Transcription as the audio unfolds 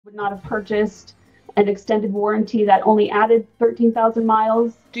Would not have purchased an extended warranty that only added 13,000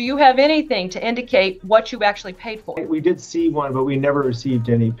 miles. Do you have anything to indicate what you actually paid for? We did see one, but we never received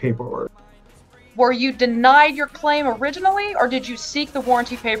any paperwork. Were you denied your claim originally, or did you seek the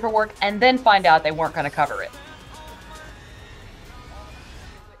warranty paperwork and then find out they weren't going to cover it?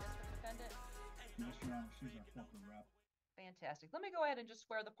 Fantastic. Let me go ahead and just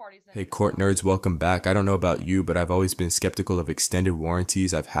swear the parties in. Hey court nerds, welcome back. I don't know about you, but I've always been skeptical of extended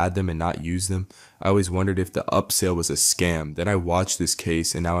warranties. I've had them and not used them. I always wondered if the upsale was a scam. Then I watched this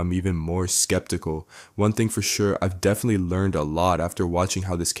case and now I'm even more skeptical. One thing for sure, I've definitely learned a lot after watching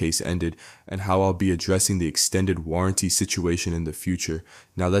how this case ended and how I'll be addressing the extended warranty situation in the future.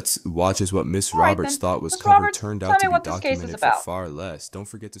 Now let's watch as what Miss Roberts thought was covered turned out to be documented for far less. Don't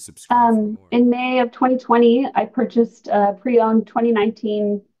forget to subscribe for more. In May of 2020, I purchased a pre-owned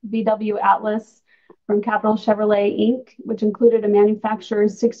 2019 VW Atlas from Capital Chevrolet Inc., which included a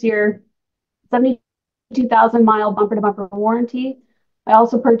manufacturer's 6-year, 72,000 mile bumper-to-bumper warranty. I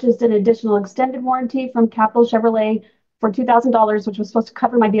also purchased an additional extended warranty from Capital Chevrolet for $2,000, which was supposed to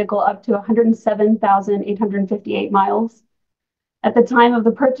cover my vehicle up to 107,858 miles. At the time of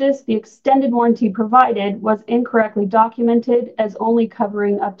the purchase, the extended warranty provided was incorrectly documented as only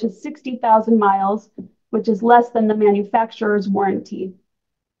covering up to 60,000 miles, which is less than the manufacturer's warranty.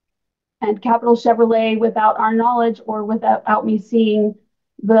 And Capital Chevrolet, without our knowledge or without me seeing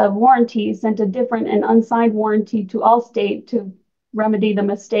the warranty, sent a different and unsigned warranty to Allstate to remedy the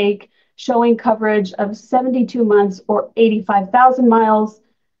mistake, showing coverage of 72 months or 85,000 miles.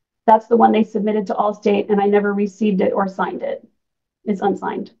 That's the one they submitted to Allstate, and I never received it or signed it. It's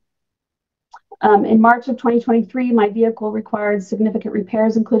unsigned. In March of 2023, my vehicle required significant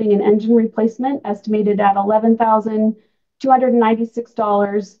repairs, including an engine replacement, estimated at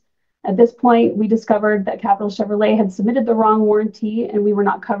 $11,296. At this point, we discovered that Capital Chevrolet had submitted the wrong warranty and we were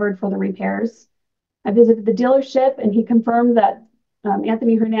not covered for the repairs. I visited the dealership and he confirmed that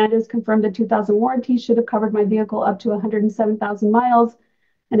Anthony Hernandez confirmed the 2000 warranty should have covered my vehicle up to 107,000 miles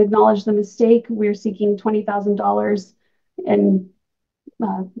and acknowledged the mistake. We're seeking $20,000 in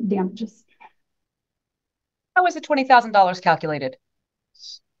damages. How was the $20,000 calculated?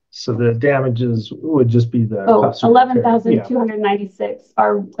 So the damages would just be the cost of 11,296.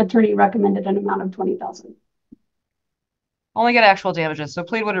 Our attorney recommended an amount of 20,000. Only get actual damages. So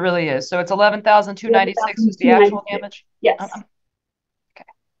plead what it really is. So it's 11,296 is the actual damage? Yes. Okay.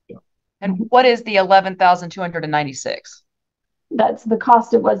 Yeah. And what is the 11,296? That's the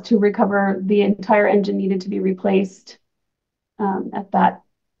cost it was to recover. The entire engine needed to be replaced at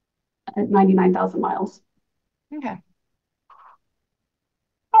 99,000 miles. Okay.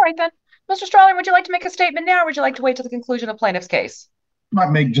 All right, then. Mr. Strawley, would you like to make a statement now, or would you like to wait till the conclusion of plaintiff's case? Might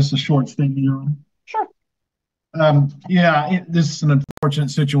make just a short statement, Your Honor. Sure. This is an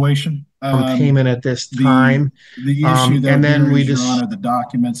unfortunate situation. Payment at this time. The issue that and then we Your just Honor, the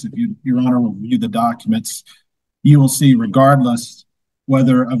documents. If Your Honor will view the documents, you will see, regardless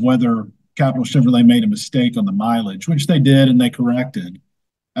whether Capital Chevrolet made a mistake on the mileage, which they did and they corrected,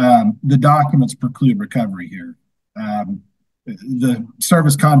 the documents preclude recovery here. The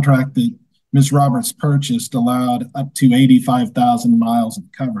service contract that Ms. Roberts purchased allowed up to 85,000 miles of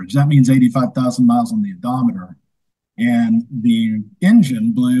coverage. That means 85,000 miles on the odometer. And the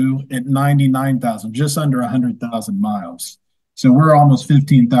engine blew at 99,000, just under 100,000 miles. So we're almost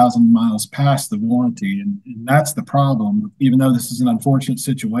 15,000 miles past the warranty. And that's the problem. Even though this is an unfortunate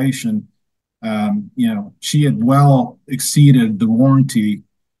situation, she had well exceeded the warranty,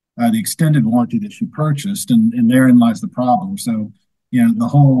 the extended warranty that she purchased, and therein lies the problem. So,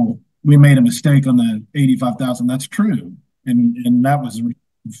 we made a mistake on the 85,000. That's true, and that was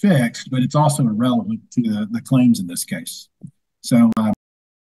fixed, but it's also irrelevant to the claims in this case. So,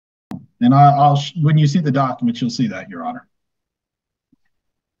 and I'll when you see the documents, you'll see that, Your Honor.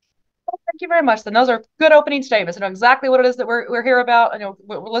 Well, thank you very much. Then those are good opening statements. I know exactly what it is that we're here about. I know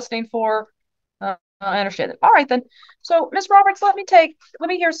what we're listening for. I understand it. All right, then. So, Ms. Roberts, let me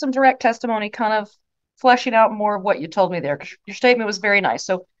hear some direct testimony, kind of fleshing out more of what you told me there, because your statement was very nice.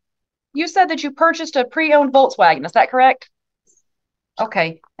 So, you said that you purchased a pre-owned Volkswagen. Is that correct?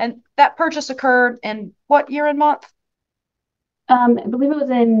 Okay. And that purchase occurred in what year and month? I believe it was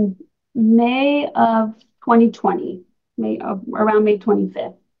in May of 2020, around May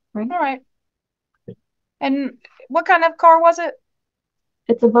 25th, right? All right. And what kind of car was it?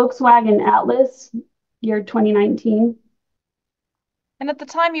 It's a Volkswagen Atlas, year 2019. And at the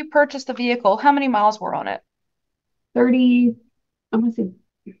time you purchased the vehicle, how many miles were on it?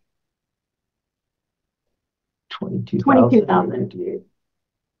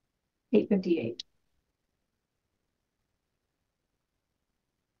 22,858.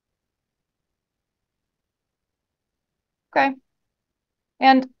 Okay.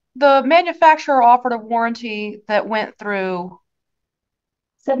 And the manufacturer offered a warranty that went through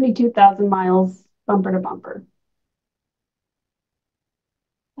 72,000 miles, bumper to bumper.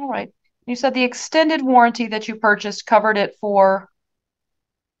 All right. You said the extended warranty that you purchased covered it for.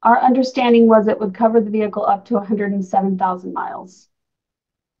 Our understanding was it would cover the vehicle up to 107,000 miles.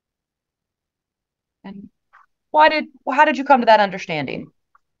 And how did you come to that understanding?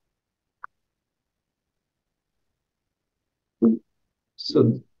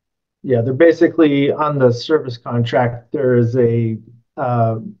 So, yeah, they're basically on the service contract. There is a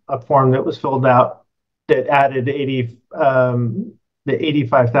form that was filled out that added the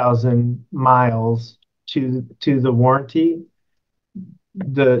 85,000 miles to the warranty.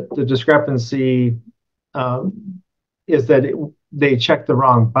 The discrepancy is that they checked the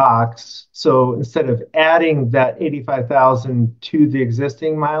wrong box. So instead of adding that 85,000 to the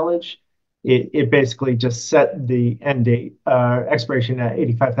existing mileage, it basically just set the end date expiration at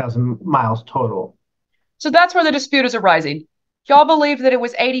 85,000 miles total. So that's where the dispute is arising. Y'all believe that it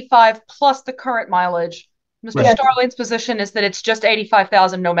was 85 plus the current mileage. Mr. Right. Starling's position is that it's just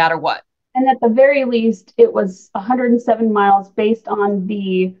 85,000 no matter what. And at the very least, it was 107 miles based on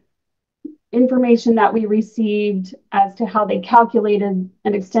the information that we received as to how they calculated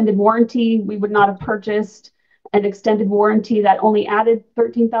an extended warranty. We would not have purchased an extended warranty that only added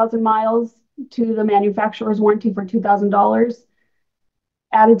 13,000 miles to the manufacturer's warranty for $2,000.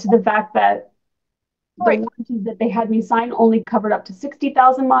 Added to the fact that the warranty that they had me sign only covered up to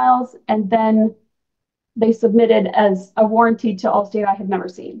 60,000 miles, and then they submitted as a warranty to Allstate I had never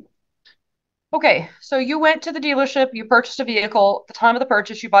seen. Okay, so you went to the dealership, you purchased a vehicle. At the time of the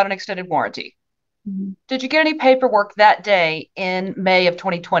purchase, you bought an extended warranty. Mm-hmm. Did you get any paperwork that day in May of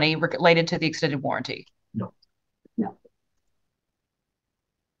 2020 related to the extended warranty? No. No.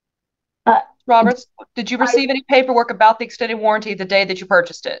 Roberts, did you receive any paperwork about the extended warranty the day that you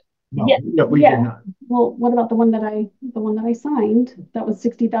purchased it? No, no, we did not. Well, what about the one that I signed? That was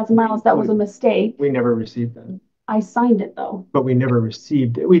 60,000 miles. That was a mistake. We never received that. I signed it though. But we never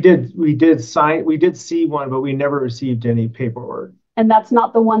received it. We did see one, but we never received any paperwork. And that's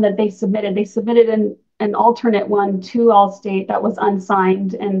not the one that they submitted. They submitted an alternate one to Allstate that was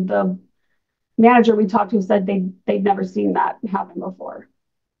unsigned, and the manager we talked to said they'd never seen that happen before.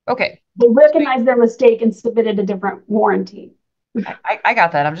 Okay. They recognized their mistake and submitted a different warranty. I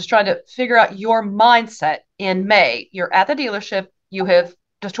got that. I'm just trying to figure out your mindset in May. You're at the dealership. You have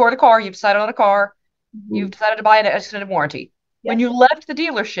just tore the car. You've decided on a car. Mm-hmm. You've decided to buy an extended warranty. Yes. When you left the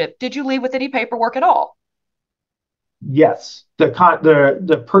dealership, did you leave with any paperwork at all? Yes,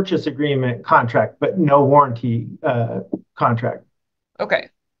 the purchase agreement contract, but no warranty contract. Okay,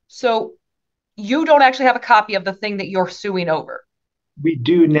 so you don't actually have a copy of the thing that you're suing over. We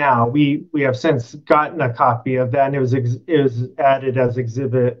do now. We have since gotten a copy of that, and it was added as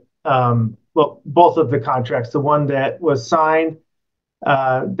exhibit. Well, both of the contracts. The one that was signed,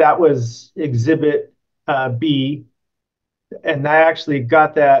 that was exhibit B, and I actually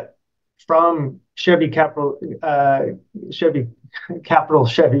got that from Chevy. Sorry,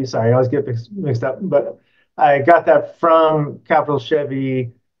 I always get mixed up, but I got that from Capital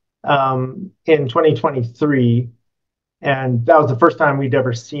Chevy in 2023. And that was the first time we'd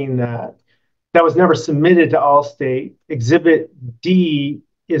ever seen that. That was never submitted to Allstate. Exhibit D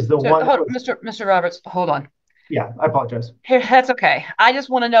is the one. Mr. Roberts, hold on. Yeah, I apologize. Here, that's okay. I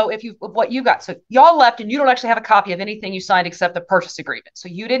just want to know what you got. So y'all left, and you don't actually have a copy of anything you signed except the purchase agreement. So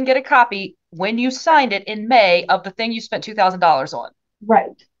you didn't get a copy when you signed it in May of the thing you spent $2,000 on.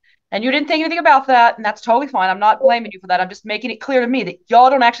 Right. And you didn't think anything about that, and that's totally fine. I'm not blaming you for that. I'm just making it clear to me that y'all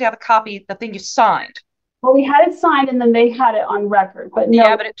don't actually have a copy of the thing you signed. Well, we had it signed, and then they had it on record, but no.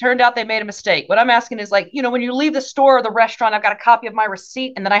 Yeah, but it turned out they made a mistake. What I'm asking is, like, when you leave the store or the restaurant, I've got a copy of my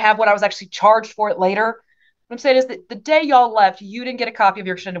receipt, and then I have what I was actually charged for it later. What I'm saying is that the day y'all left, you didn't get a copy of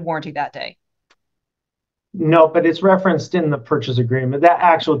your extended warranty that day. No, but it's referenced in the purchase agreement. That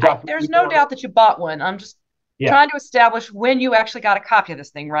actual document. There's no doubt that you bought one. I'm just trying to establish when you actually got a copy of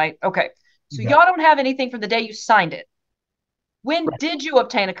this thing, right? Okay. So y'all don't have anything from the day you signed it. When did you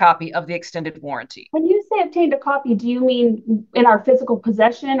obtain a copy of the extended warranty? When you say obtained a copy, do you mean in our physical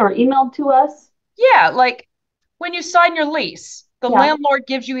possession or emailed to us? Yeah, like when you sign your lease, the landlord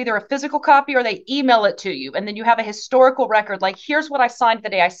gives you either a physical copy or they email it to you. And then you have a historical record, like, here's what I signed the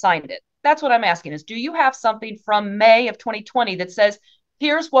day I signed it. That's what I'm asking is, do you have something from May of 2020 that says,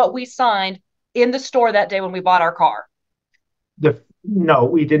 here's what we signed in the store that day when we bought our car? No,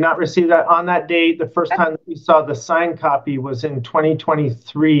 we did not receive that on that date. The first time that we saw the signed copy was in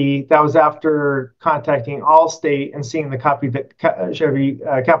 2023. That was after contacting Allstate and seeing the copy that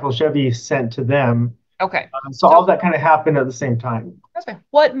Capital Chevy sent to them. Okay. So all that kind of happened at the same time. That's fine.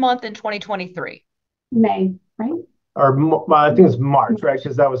 What month in 2023? May, right? Or I think it's March, right?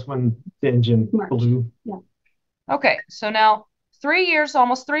 Because that was when the engine blew. Yeah. Okay. So now 3 years,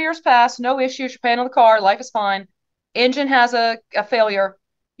 almost 3 years passed, no issues. You're paying on the car. Life is fine. Engine has a failure.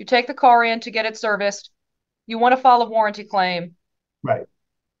 You take the car in to get it serviced. You want to file a warranty claim. Right.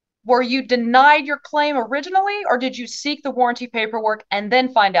 Were you denied your claim originally, or did you seek the warranty paperwork and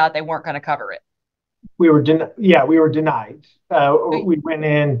then find out they weren't going to cover it? We were denied. We went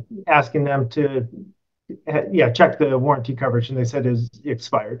in asking them to check the warranty coverage, and they said it was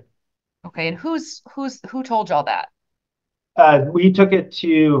expired. Okay, and who told y'all that? We took it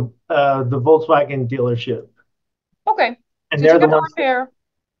to the Volkswagen dealership. Okay, and so they're you the got ones the repair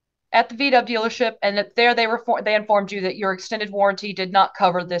at the VW dealership, and that there they informed you that your extended warranty did not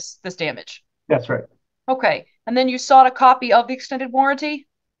cover this damage. That's right. Okay, and then you sought a copy of the extended warranty.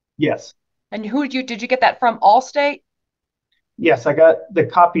 Yes. And who did you get that from? Allstate? Yes, I got the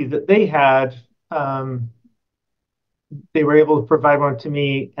copy that they had. They were able to provide one to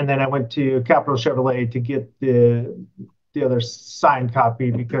me, and then I went to Capital Chevrolet to get the other signed copy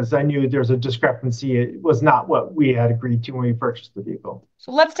because I knew there's a discrepancy. It was not what we had agreed to when we purchased the vehicle.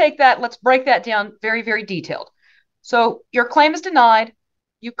 So let's break that down very, very detailed. So your claim is denied.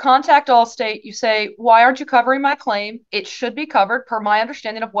 You contact Allstate. You say, why aren't you covering my claim? It should be covered per my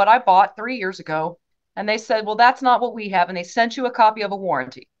understanding of what I bought 3 years ago. And they said, well, that's not what we have. And they sent you a copy of a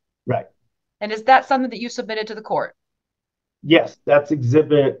warranty. Right. And is that something that you submitted to the court? Yes, that's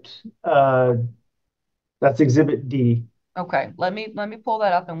exhibit D. Okay, let me pull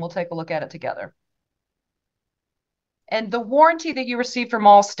that up and we'll take a look at it together. And the warranty that you received from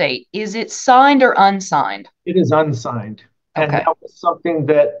Allstate, is it signed or unsigned? It is unsigned. And Okay. that was something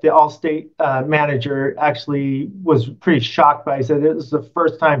that the Allstate manager actually was pretty shocked by. He said it was the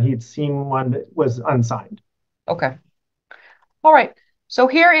first time he'd seen one that was unsigned. Okay. All right. So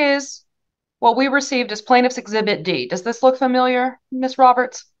here is what we received as Plaintiff's Exhibit D. Does this look familiar, Ms.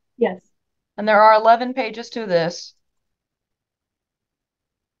 Roberts? Yes. And there are 11 pages to this.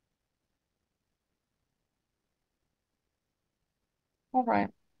 All right.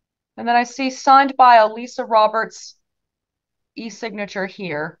 And then I see signed by a Lisa Roberts e-signature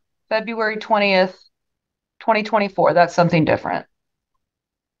here, February 20th, 2024. That's something different.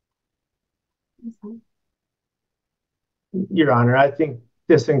 Your Honor, I think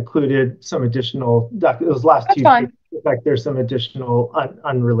this included some additional, those last That's two fine. pages. In fact, there's some additional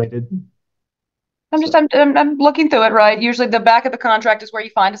unrelated. I'm looking through it, right? Usually the back of the contract is where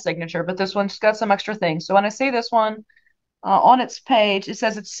you find a signature, but this one's got some extra things. So when I see this one on its page, it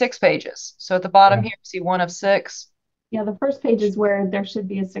says it's 6 pages. So at the bottom here, you see 1 of 6. Yeah, the first page is where there should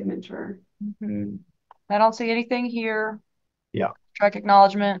be a signature. Mm-hmm. I don't see anything here. Yeah. Track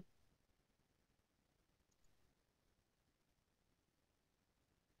acknowledgement.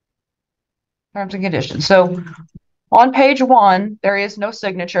 Terms and conditions. So on page 1, there is no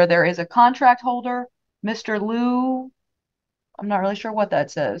signature. There is a contract holder, Mr. Lou. I'm not really sure what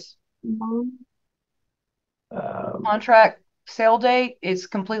that says. Contract sale date is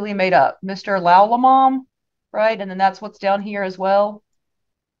completely made up. Mr. Laulamom, right? And then that's what's down here as well.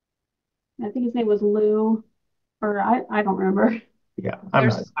 I think his name was Lou, or I don't remember. Yeah.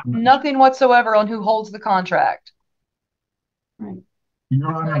 There's nothing whatsoever on who holds the contract. Right.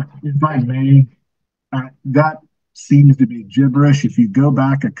 Your Honor, if I may, that seems to be gibberish. If you go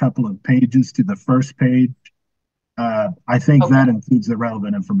back a couple of pages to the first page, I think that includes the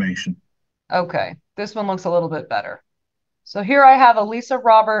relevant information. Okay, this one looks a little bit better. So here I have a Lisa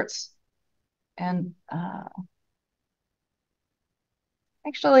Roberts, and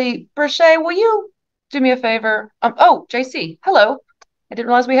actually, Brochet, will you do me a favor? Oh, JC, hello. I didn't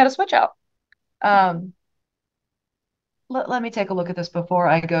realize we had a switch out. Let me take a look at this before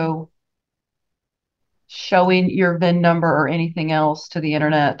I go showing your VIN number or anything else to the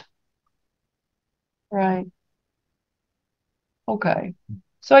internet. Right. Okay.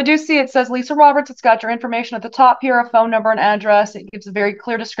 So I do see it says Lisa Roberts. It's got your information at the top here, a phone number and address. It gives a very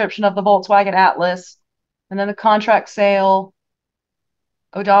clear description of the Volkswagen Atlas. And then the contract sale,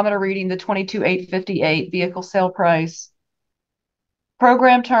 odometer reading, the 22,858, vehicle sale price.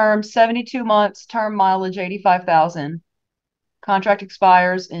 Program term, 72 months, term mileage, 85,000. Contract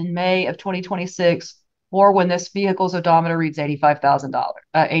expires in May of 2026, or when this vehicle's odometer reads 85,000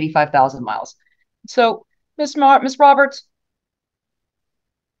 miles. So, Miss Roberts,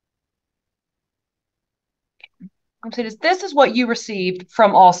 I'm saying this is what you received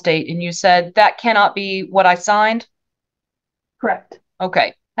from Allstate, and you said that cannot be what I signed? Correct.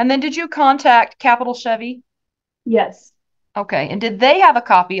 Okay. And then did you contact Capital Chevy? Yes. Okay. And did they have a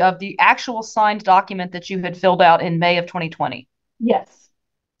copy of the actual signed document that you had filled out in May of 2020? Yes.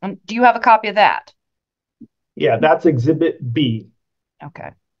 And do you have a copy of that? Yeah, that's Exhibit B. Okay.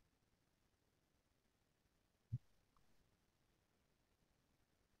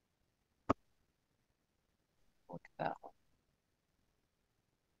 Look at that.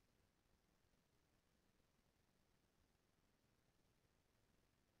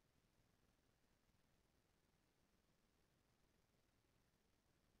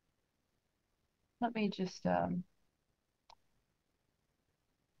 Let me just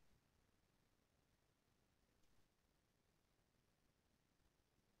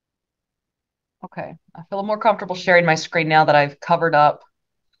okay. I feel more comfortable sharing my screen now that I've covered up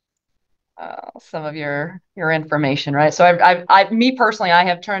some of your information, right? So me personally, I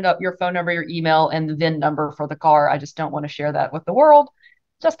have turned up your phone number, your email, and the VIN number for the car. I just don't want to share that with the world,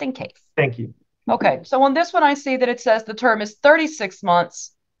 just in case. Thank you. Okay, so on this one, I see that it says the term is 36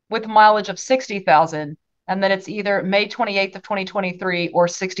 months with mileage of 60,000, and then it's either May 28th of 2023 or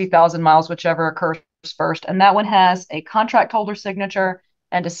 60,000 miles, whichever occurs first. And that one has a contract holder signature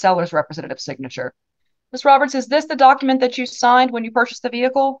and a seller's representative signature. Ms. Roberts, is this the document that you signed when you purchased the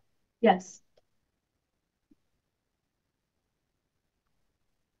vehicle? Yes.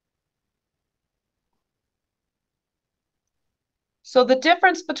 So the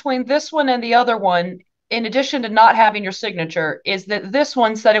difference between this one and the other one, in addition to not having your signature, is that this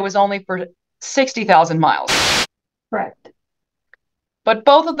one said it was only for 60,000 miles. Correct. But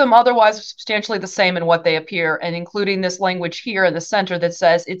both of them otherwise are substantially the same in what they appear, and including this language here in the center that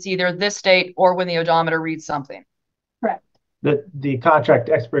says it's either this date or when the odometer reads something. Correct. The contract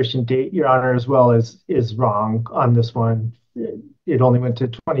expiration date, Your Honor, as well is wrong on this one. It only went to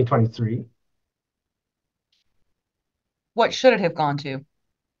 2023. What should it have gone to?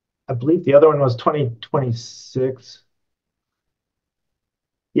 I believe the other one was 2026.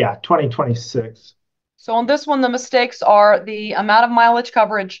 Yeah, 2026. So on this one, the mistakes are the amount of mileage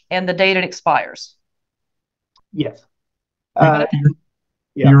coverage and the date it expires. Yes. Yeah.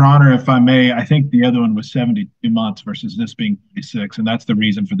 Your Honor, if I may, I think the other one was 72 months versus this being 26, and that's the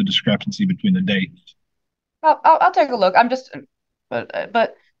reason for the discrepancy between the dates. I'll take a look.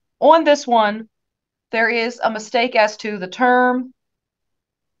 But on this one, there is a mistake as to the term,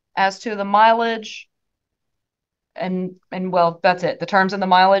 as to the mileage, and well, that's it. The terms and the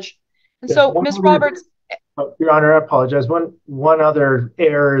mileage. And Yes, so, Ms. Roberts. Your Honor, I apologize. One other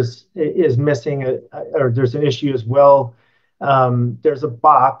error is missing, or there's an issue as well. There's a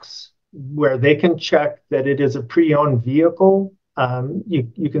box where they can check that it is a pre-owned vehicle.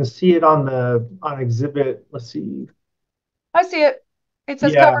 You can see it on exhibit. Let's see. I see it. It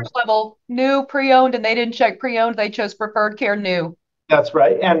says Yeah. coverage level, new, pre-owned, and they didn't check pre-owned. They chose preferred care, new. That's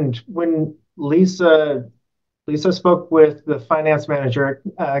right. And when Lisa spoke with the finance manager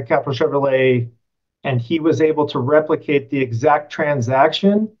at Capital Chevrolet, and he was able to replicate the exact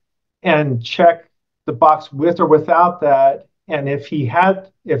transaction and check the box with or without that. And if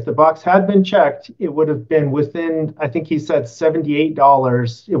the box had been checked, it would have been within, I think he said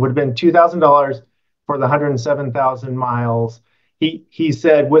 $78. It would have been $2,000 for the 107,000 miles. He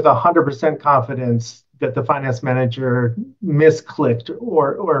said with 100% confidence that the finance manager misclicked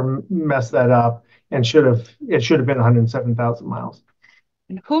or messed that up, and it should have been 107,000 miles.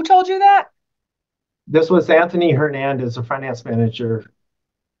 And who told you that? This was Anthony Hernandez, a finance manager.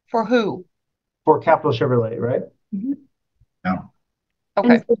 For who? For Capital Chevrolet, right? Mm-hmm. No.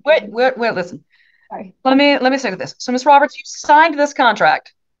 Okay. Wait, listen. Sorry. Let me say this. So, Ms. Roberts, you signed this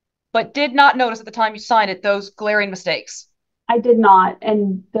contract, but did not notice at the time you signed it those glaring mistakes. I did not,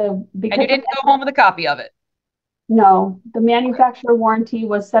 and you didn't go home with a copy of it. No, the manufacturer warranty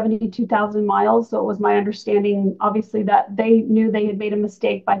was 72,000 miles, so it was my understanding, obviously, that they knew they had made a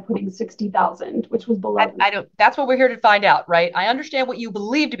mistake by putting 60,000, which was below. I don't. That's what we're here to find out, right? I understand what you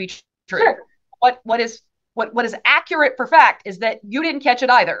believe to be true. Sure. What is accurate for fact is that you didn't catch it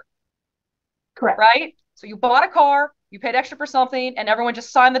either. Correct. Right? So you bought a car, you paid extra for something, and everyone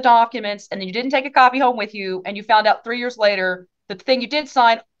just signed the documents, and then you didn't take a copy home with you, and you found out 3 years later that the thing you did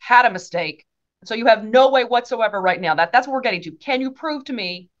sign had a mistake. So you have no way whatsoever right now. That's what we're getting to. Can you prove to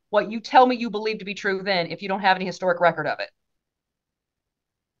me what you tell me you believe to be true then if you don't have any historic record of it?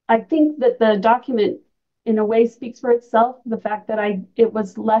 I think that the document in a way speaks for itself. The fact that it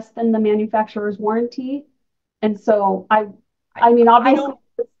was less than the manufacturer's warranty. And so I mean, obviously,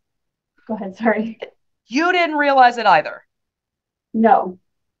 go ahead. Sorry. You didn't realize it either. No.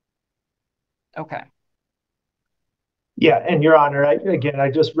 Okay. Yeah, and Your Honor,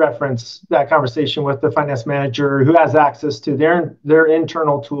 I just referenced that conversation with the finance manager who has access to their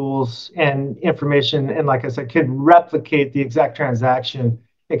internal tools and information, and like I said, could replicate the exact transaction.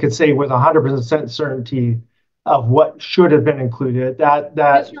 It could say with 100% certainty of what should have been included.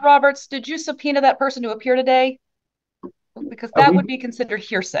 Mr. Roberts, did you subpoena that person to appear today? Because that would be considered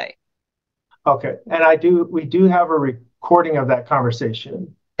hearsay. Okay, and we do have a recording of that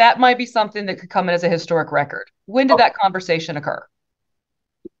conversation. That might be something that could come in as a historic record. When did that conversation occur?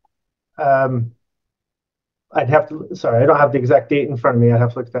 I'd have to, sorry, I don't have the exact date in front of me. I'd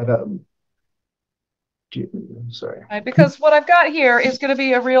have to look that up. Sorry. Right, because what I've got here is going to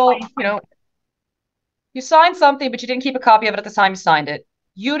be a real, you signed something, but you didn't keep a copy of it at the time you signed it.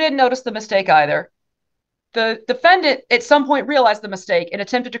 You didn't notice the mistake either. The defendant at some point realized the mistake and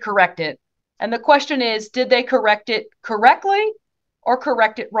attempted to correct it. And the question is, did they correct it correctly or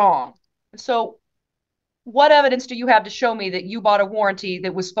correct it wrong? So what evidence do you have to show me that you bought a warranty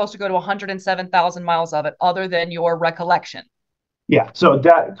that was supposed to go to 107,000 miles of it other than your recollection? Yeah, so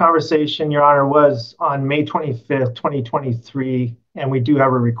that conversation, Your Honor, was on May 25th, 2023, and we do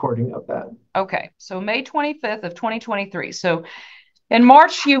have a recording of that. Okay, so May 25th of 2023. So in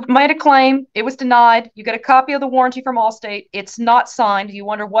March, you made a claim. It was denied. You get a copy of the warranty from Allstate. It's not signed. You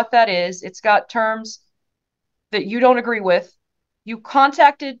wonder what that is. It's got terms that you don't agree with. You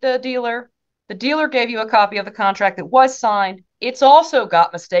contacted the dealer. The dealer gave you a copy of the contract that was signed. It's also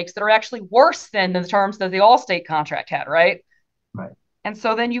got mistakes that are actually worse than the terms that the Allstate contract had, right? Right. And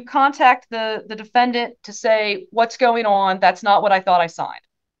so then you contact the defendant to say, what's going on? That's not what I thought I signed.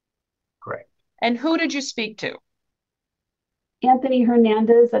 Correct. And who did you speak to? Anthony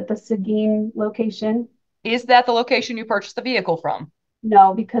Hernandez at the Seguin location. Is that the location you purchased the vehicle from?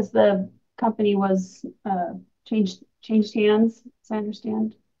 No, because the company was changed hands, as I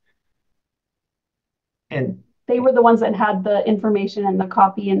understand. And they were the ones that had the information and the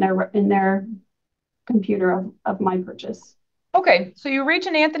copy in their computer of my purchase. Okay, so you reach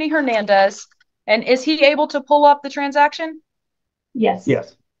an Anthony Hernandez, and is he able to pull up the transaction? Yes.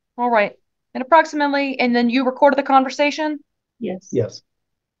 Yes. All right. And approximately, and then you recorded the conversation? Yes. Yes.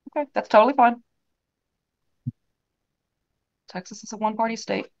 Okay, that's totally fine. Texas is a one-party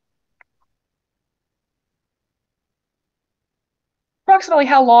state. Approximately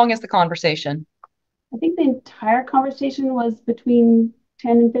how long is the conversation? I think the entire conversation was between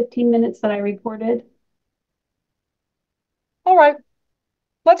 10 and 15 minutes that I recorded. All right,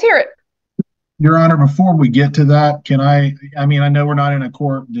 let's hear it. Your Honor, before we get to that, I mean, I know we're not in a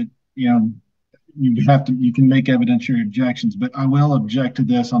court that, you can make evidentiary objections, but I will object to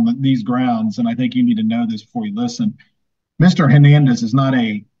this on these grounds, and I think you need to know this before you listen. Mr. Hernandez is not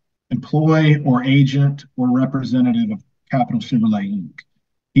a employee or agent or representative of Capital Chevrolet Inc.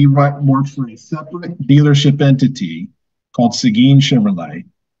 He works for a separate dealership entity called Seguin Chevrolet,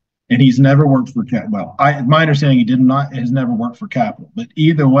 and he's never worked for Capital. Well, my understanding, has never worked for Capital. But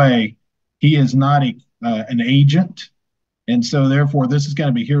either way, he is not an agent, and so therefore this is going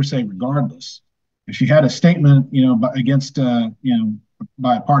to be hearsay regardless. If she had a statement, against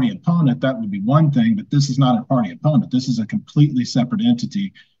by a party opponent, that would be one thing. But this is not a party opponent. This is a completely separate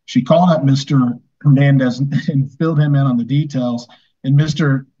entity. She called up Mr. Hernandez and filled him in on the details. And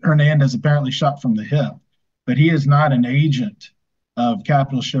Mr. Hernandez apparently shot from the hip, but he is not an agent of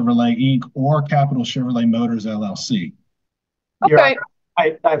Capital Chevrolet Inc. or Capital Chevrolet Motors LLC. Okay.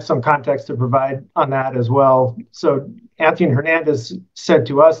 I have some context to provide on that as well. So Anthony Hernandez said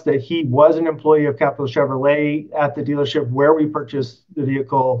to us that he was an employee of Capital Chevrolet at the dealership where we purchased the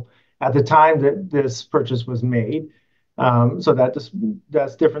vehicle at the time that this purchase was made. So that's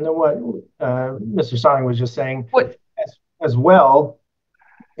different than what Mr. Sonning was just saying. What? As well,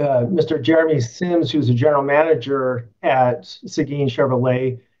 Mr. Jeremy Sims, who's a general manager at Seguin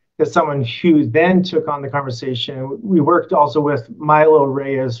Chevrolet, is someone who then took on the conversation. We worked also with Milo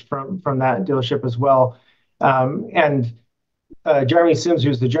Reyes from that dealership as well. And Jeremy Sims,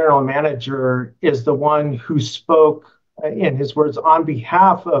 who's the general manager, is the one who spoke, in his words, on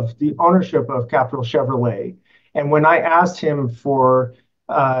behalf of the ownership of Capital Chevrolet. And when I asked him to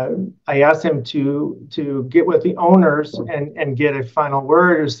get with the owners and get a final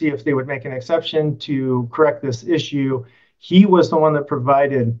word or see if they would make an exception to correct this issue, he was the one that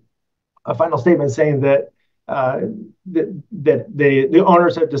provided a final statement saying that the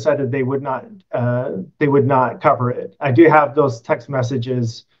owners have decided they would not cover it. I do have those text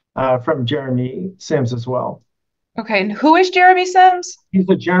messages from Jeremy Sims as well. Okay, and who is Jeremy Sims? He's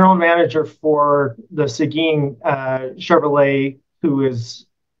the general manager for the Seguin Chevrolet, who is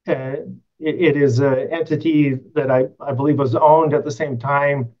it is an entity that I believe was owned at the same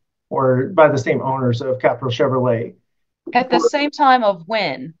time or by the same owners of Capital Chevrolet. At the same time of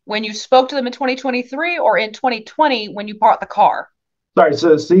when you spoke to them in 2023 or in 2020 when you bought the car? Sorry,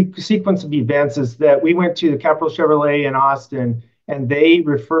 so the sequence of events is that we went to the Capital Chevrolet in Austin, and they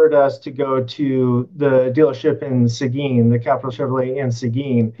referred us to go to the dealership in Seguin, the Capital Chevrolet in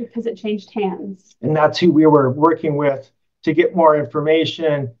Seguin. Because it changed hands. And that's who we were working with to get more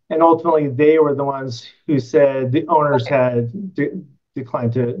information. And ultimately, they were the ones who said the owners had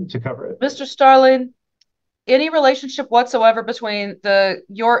declined to cover it. Mr. Starling, any relationship whatsoever between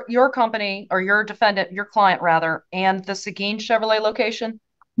your company or your defendant, your client rather, and the Seguin Chevrolet location?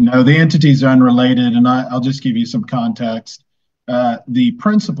 No, the entities are unrelated, and I'll just give you some context. The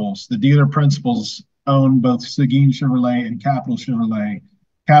principals, the dealer principals, own both Seguin Chevrolet and Capital Chevrolet.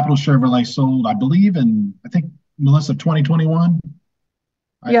 Capital Chevrolet sold, I believe, I think, Melissa, 2021?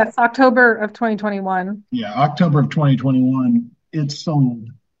 Yes, October of 2021. Yeah, October of 2021, it sold.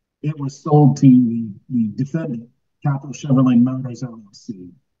 It was sold to the defendant, Capital Chevrolet Motors LLC.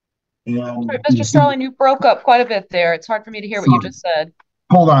 And Sorry, Mr. Starling, you broke up quite a bit there. It's hard for me to hear what you just said.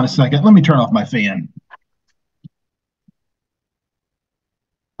 Hold on a second. Let me turn off my fan.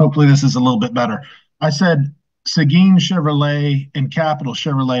 Hopefully this is a little bit better. I said Seguin Chevrolet and Capital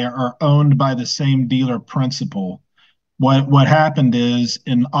Chevrolet are owned by the same dealer principal. What happened is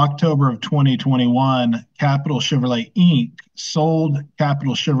in October of 2021, Capital Chevrolet Inc. sold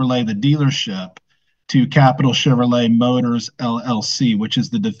Capital Chevrolet, the dealership, to Capital Chevrolet Motors LLC, which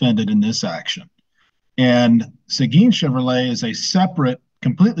is the defendant in this action. And Seguin Chevrolet is a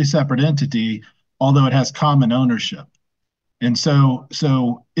completely separate entity, although it has common ownership. And so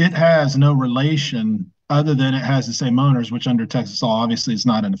it has no relation other than it has the same owners, which under Texas law, obviously, is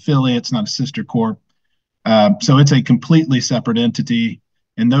not an affiliate, it's not a sister corp. So it's a completely separate entity,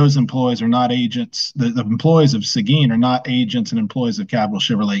 and those employees are not agents. The employees of Seguin are not agents and employees of Capital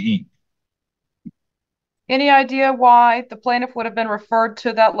Chevrolet Inc. Any idea why the plaintiff would have been referred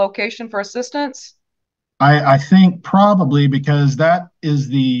to that location for assistance? I think probably because that is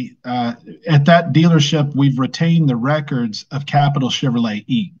at that dealership, we've retained the records of Capital Chevrolet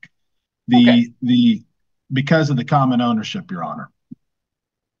Inc. Because of the common ownership, Your Honor.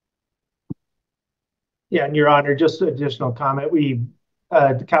 Yeah, and Your Honor, just an additional comment.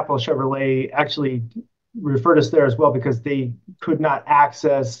 The Capital Chevrolet actually referred us there as well because they could not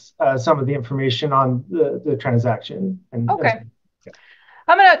access some of the information on the transaction. Okay.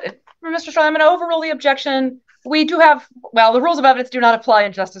 Mr. Strong, I'm going to overrule the objection. We do have, the rules of evidence do not apply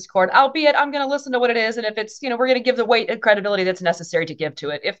in justice court, albeit I'm going to listen to what it is. And if it's, we're going to give the weight and credibility that's necessary to give to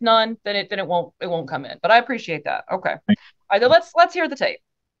it. If none, then it won't come in. But I appreciate that. Okay. All right, then let's hear the tape,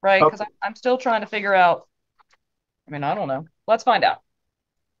 right? Because I'm still trying to figure out. I mean, I don't know. Let's find out.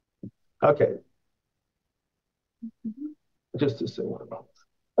 Okay. Just a second.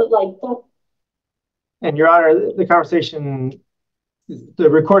 And Your Honor, the conversation, the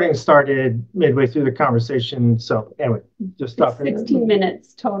recording started midway through the conversation. So anyway, just stop. 16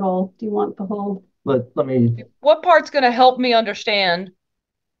 minutes total. Do you want the whole? Let me. What part's going to help me understand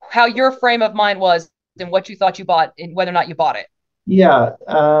how your frame of mind was and what you thought you bought and whether or not you bought it? Yeah.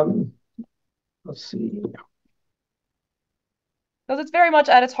 Let's see. Because it's very much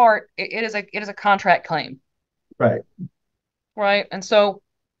at its heart, it is a contract claim. Right. Right. And so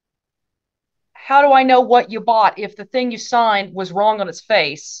how do I know what you bought if the thing you signed was wrong on its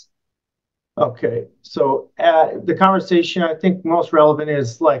face? Okay. So the conversation I think most relevant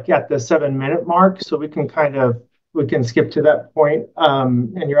is like at the 7-minute mark. So we can skip to that point.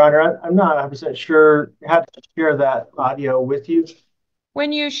 And Your Honor, I'm not 100% sure how to share that audio with you.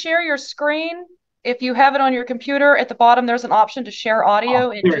 When you share your screen, if you have it on your computer, at the bottom, there's an option to share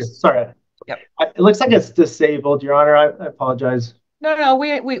audio. Sorry. Yep. It looks like it's disabled, Your Honor. I apologize. No,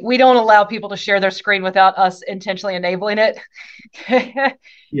 we don't allow people to share their screen without us intentionally enabling it.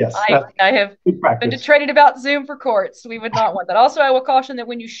 Yes. I have been training about Zoom for courts. We would not want that. Also, I will caution that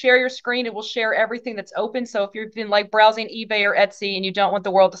when you share your screen, it will share everything that's open. So if you've been like browsing eBay or Etsy and you don't want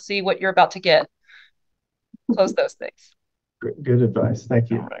the world to see what you're about to get, close those things. Good advice.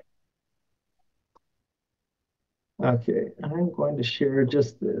 Thank you. Okay, I'm going to share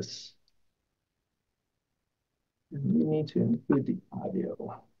just this. And we need to include the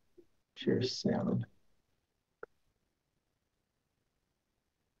audio. Share sound.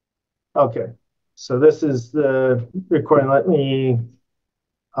 Okay, so this is the recording.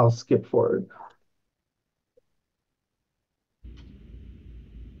 I'll skip forward.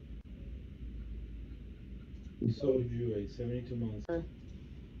 We sold you a 72-month.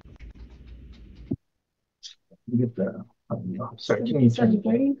 Get the sorry, can you turn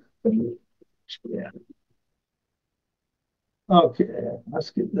it? Yeah. Okay, let's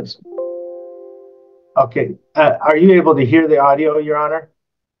get this. Okay. Are you able to hear the audio, Your Honor?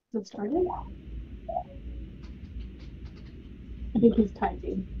 Is it started? I think he's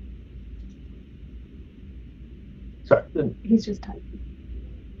typing. Sorry. He's just typing.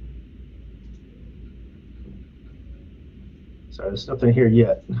 Sorry, there's nothing here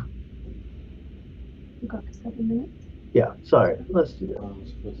yet. We got 7 minutes. Yeah, sorry. Let's do that.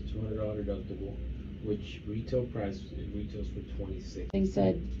 With a $200 deductible, which retail price retails for $26. They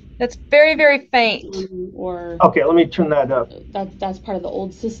said, That's very, very faint. or Okay, let me turn that up. that's part of the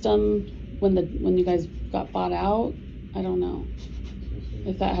old system when you guys got bought out. I don't know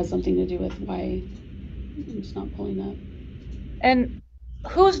if that has something to do with why I'm just not pulling up. And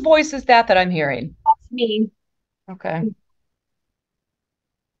whose voice is that I'm hearing? That's me. Okay.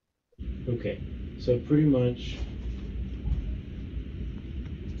 Okay, so pretty much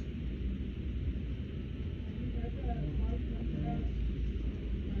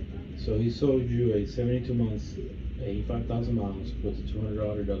so he sold you a 72 months, 85,000 miles with a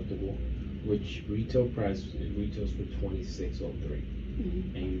 $200 deductible, which retail price it retails for $26.03,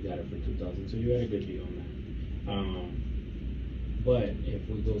 and you got it for $2,000. So you got a good deal on that. But if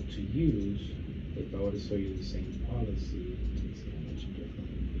we go to use, if I were to show you the same policy, let's see how much different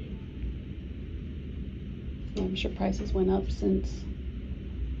it would be. I'm sure prices went up since.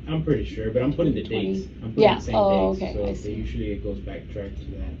 I'm pretty sure, but I'm putting the 20. dates. I'm putting Yeah. the same Oh, dates. okay. I So see. usually it goes backtrack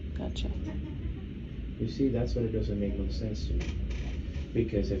to that. Gotcha. You see, that's what it doesn't make no sense to me.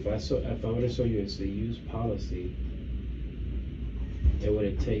 Because if I were to show you it's a used policy, it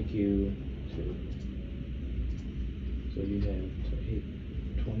would take you to. So you have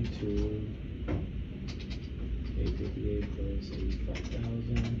 22, 858 plus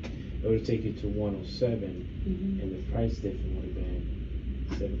 85,000. It would take you to 107, and the price difference would have been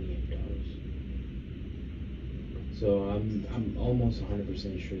 $78. So I'm almost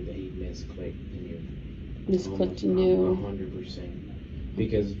 100% sure that he misclicked and you. Misclicked and you. 100%,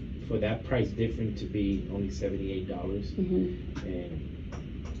 because for that price difference to be only $78, and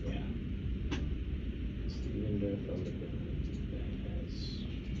yeah, even though if I would have done that as,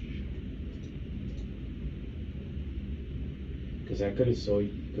 because I could have sold,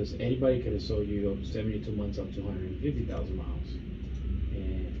 because anybody could have sold you 72 months up to 150,000 miles,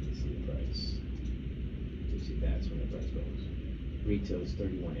 and let's see the price. You see that's when the price goes. Retail is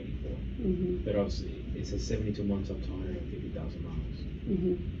 $31.84, but obviously it says 72 months up to 150,000 miles.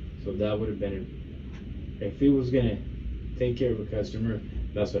 So that would have been if he was gonna take care of a customer,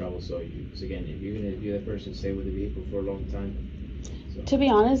 that's what I will sell you. Because again, if you're gonna be that person stay with the vehicle for a long time. So. To be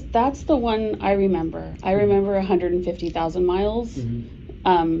honest, that's the one I remember. I remember 150,000 miles.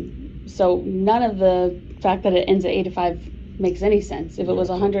 So none of the fact that it ends at 85 makes any sense. If it was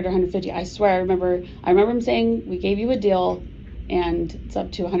 100 or 150, I swear I remember him saying we gave you a deal and it's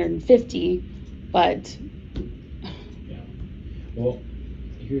up to 150, but yeah. Well,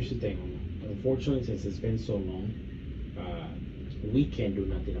 here's the thing. Unfortunately, since it's been so long, we can't do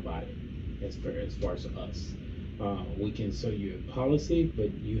nothing about it as far as us. We can sell you a policy,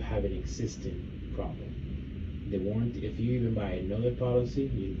 but you have an existing problem. The warranty, if you even buy another policy,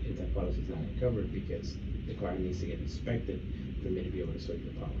 that policy is not going to cover it because the car needs to get inspected for me to be able to sell you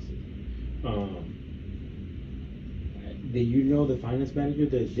the policy. Do you know the finance manager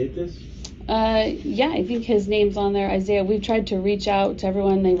that did this? yeah, I think his name's on there, Isaiah. We've tried to reach out to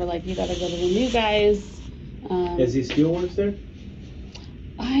everyone. They were like, you gotta go to the new guys. Does he still work there?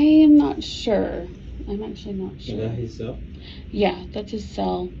 I am not sure. I'm actually not sure. Is that his cell? Yeah, that's his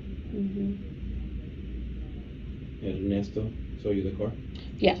cell. Ernesto sold you the car?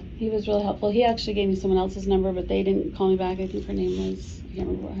 Yeah, he was really helpful. He actually gave me someone else's number, but they didn't call me back. I think her name was, I can't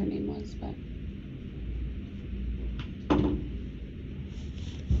remember what her name was, but.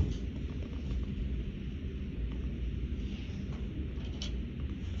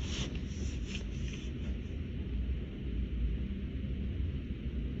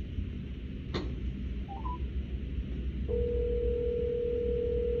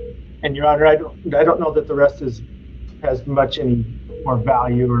 And Your Honor, I don't know that the rest has much any more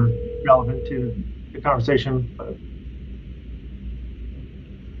value or relevant to the conversation. But.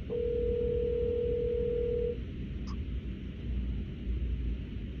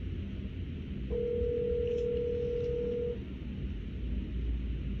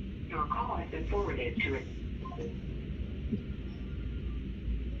 Your call has been forwarded to it.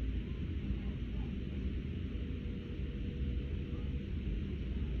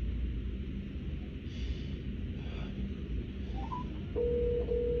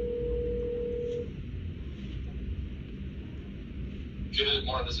 Good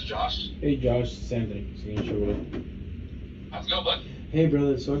morning, this is Josh. Hey Josh, it's Anthony. How's it going, bud? Hey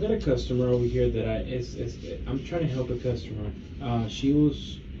brother, so I got a customer over here that I'm trying to help a customer. She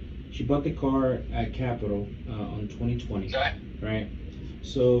bought the car at Capital on 2020. Okay. Right?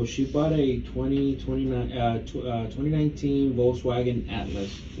 So she bought a 2019 Volkswagen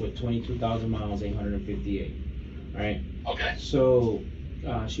Atlas with 22,000 miles, 858. Right? Okay. So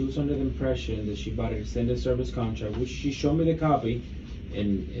she was under the impression that she bought an extended service contract, which she showed me the copy,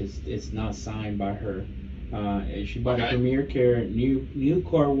 and it's not signed by her. She bought a Premier Care new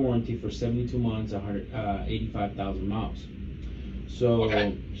car warranty for 72 months, 85,000 miles. So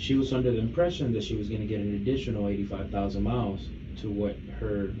she was under the impression that she was going to get an additional 85,000 miles to what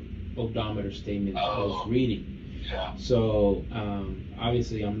her odometer statement was reading. Yeah. So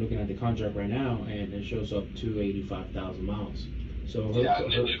obviously I'm looking at the contract right now, and it shows up to 85,000 miles. So her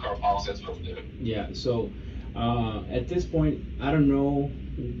new car policy, that's what we'll do. Yeah. So at this point, I don't know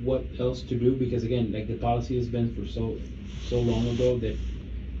what else to do, because again, like, the policy has been for so long ago that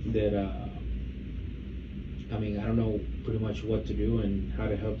I mean, I don't know pretty much what to do and how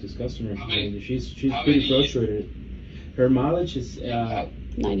to help this customer. She's pretty frustrated. Her mileage is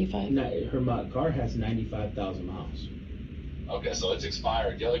 95. Her car has 95,000 miles. Okay, so it's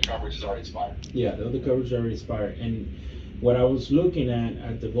expired. The other coverage is already expired. Yeah, the other coverage is already expired. And what I was looking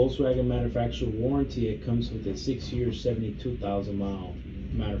at the Volkswagen manufacturer warranty, it comes with a 6-year, 72,000 mile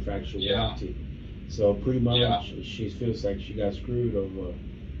manufacturer warranty. So pretty much she feels like she got screwed over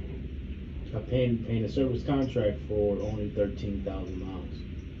paying a service contract for only 13,000 miles.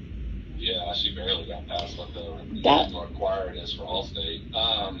 Yeah, she barely got past what the required is for Allstate.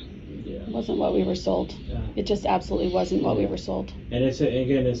 Wasn't what we were sold. It just absolutely wasn't what we were sold. And it's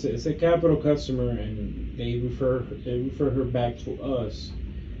a Capital customer, and they refer her back to us,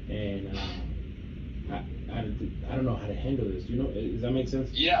 and I don't know how to handle this. Do you know? Does that make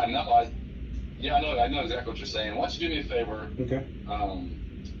sense? Yeah, no, I know exactly what you're saying. Why don't you do me a favor? Okay.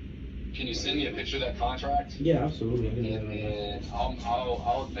 Can you send me a picture of that contract? Yeah, absolutely. And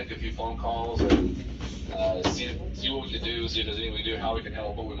I'll make a few phone calls and see what we can do, see if there's anything we can do, how we can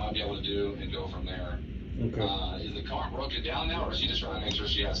help, what we might be able to do, and go from there. Okay. Is the car broken down now, or is she just trying to make sure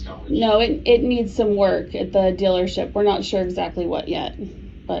she has coverage? No, it needs some work at the dealership. We're not sure exactly what yet,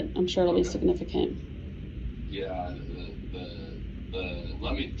 but I'm sure it'll be significant. Yeah,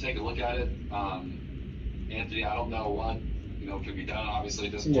 let me take a look at it. Anthony, I don't know what can be done obviously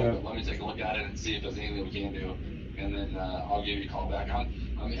at this point, but let me take a look at it and see if there's anything we can do, and then I'll give you a call back.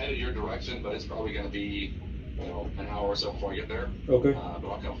 I'm headed your direction, but it's probably going to be an hour or so before I get there. Okay. But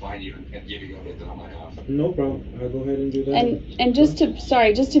I'll come find you and give you an update that I might have. No problem. I'll go ahead and do that. And just to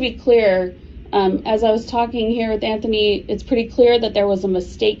be clear, as I was talking here with Anthony, it's pretty clear that there was a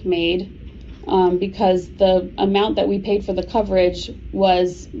mistake made, because the amount that we paid for the coverage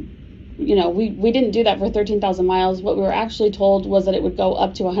was, we didn't do that for 13,000 miles. What we were actually told was that it would go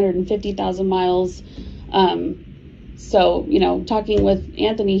up to 150,000 miles. So, talking with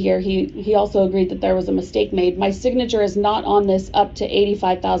Anthony here, he also agreed that there was a mistake made. My signature is not on this up to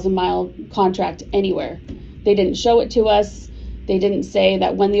 85,000 mile contract anywhere. They didn't show it to us. They didn't say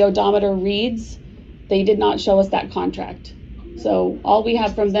that when the odometer reads, they did not show us that contract. So all we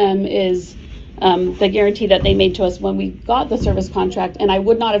have from them is the guarantee that they made to us when we got the service contract, and I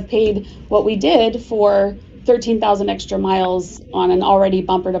would not have paid what we did for 13,000 extra miles on an already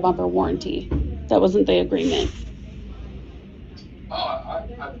bumper-to-bumper warranty. That wasn't the agreement.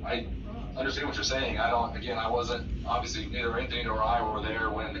 I understand what you're saying. I wasn't, obviously, neither Anthony nor I were there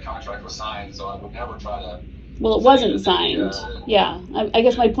when the contract was signed, so I would never try to... Well, it wasn't signed. I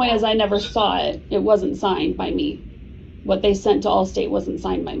guess my point is I never saw it. It wasn't signed by me. What they sent to Allstate wasn't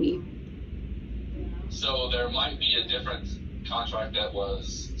signed by me. So there might be a different contract that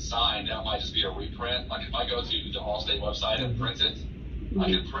was signed. That might just be a reprint. Like if I go to the Allstate website and print it, I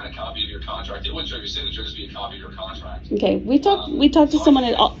can print a copy of your contract. It wouldn't show your signature, just be a copy of your contract. Okay, we talked to someone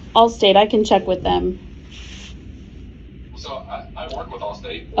at Allstate. I can check with them. So I work with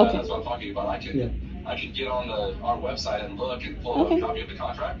Allstate. Okay. That's what I'm talking about. I can get on our website and look and pull up a copy of the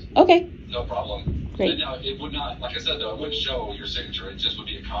contract. Okay. No problem. Great. Now, it would not, like I said, though, it wouldn't show your signature. It just would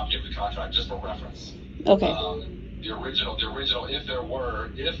be a copy of the contract, just for reference. Okay. The original, if there were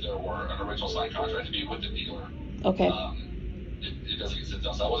an original signed contract, to be with the dealer. Okay. It doesn't get sent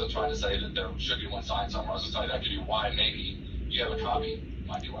out. So I wasn't trying to say that there should be one signed somewhere. I was just telling you that could be why maybe you have a copy.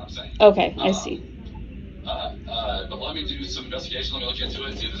 Might be what I'm saying. Okay, I see. But let me do some investigation. Let me look into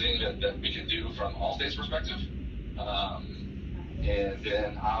it, see if there's anything that we can do from Allstate's perspective. And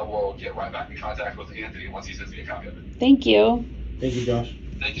then I will get right back in contact with Anthony once he sends me a copy of it. Thank you. Thank you, Josh.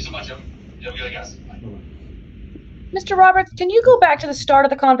 Thank you so much. Have a good day, guys. Bye. Mr. Roberts, can you go back to the start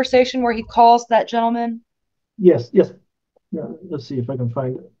of the conversation where he calls that gentleman? Yes. Yeah, let's see if I can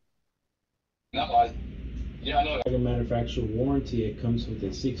find it. No, yeah, I know. Like a manufacturer warranty, it comes with a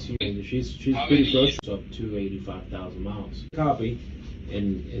 6-year. She's pretty frustrated. Up to 85,000 miles. Copy,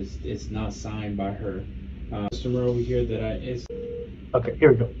 and it's not signed by her. Customer over here that it's. Okay,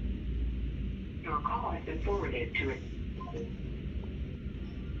 here we go. Your call has been forwarded to it.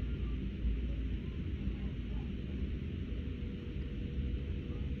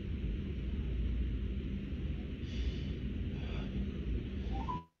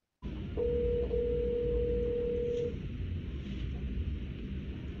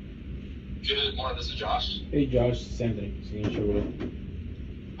 Good morning, this is Josh. Hey Josh, it's Anthony. Signature with.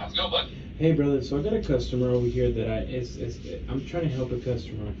 How's it going, bud? Hey brother, so I got a customer over here that I'm trying to help a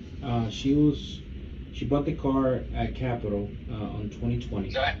customer. She bought the car at Capital on 2020.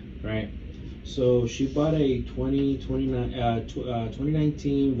 Okay. Right. So she bought a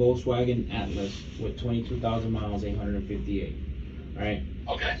 2019 Volkswagen Atlas with 22,000 miles, 858. Right.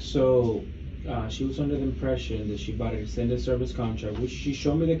 Okay. So she was under the impression that she bought an extended service contract, which she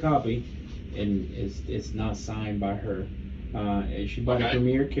showed me the copy, and it's not signed by her. And she bought a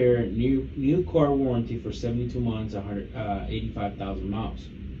Premier Care new car warranty for 72 months, 185,000 miles.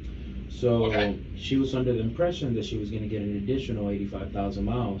 So she was under the impression that she was going to get an additional 85,000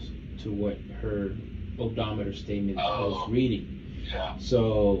 miles to what her odometer statement was reading. Yeah.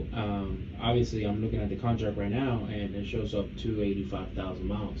 So obviously, I'm looking at the contract right now, and it shows up to 85,000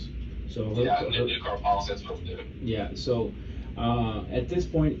 miles. So her new car policy, that's what we'll do. Yeah. So at this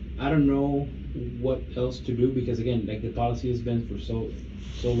point, I don't know what else to do, because again, like, the policy has been for so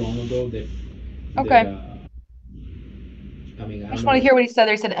long ago that. Okay. I mean, I just want to hear what he said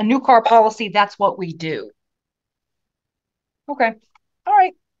there. He said a new car policy, that's what we do. Okay. All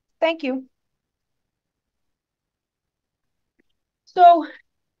right. Thank you. So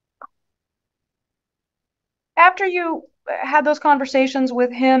after you had those conversations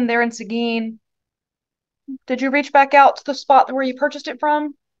with him there in Seguin, did you reach back out to the spot where you purchased it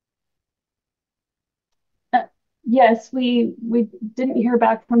from? Yes, we didn't hear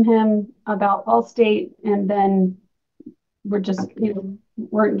back from him about Allstate, and then we're just,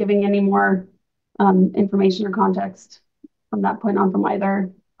 weren't giving any more information or context from that point on from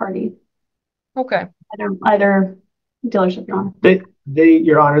either party. Okay. Either dealership, Your Honor.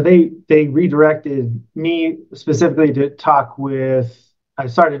 Your Honor, they redirected me specifically to talk with. I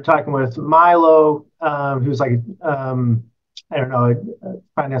started talking with Milo, who's like I don't know, a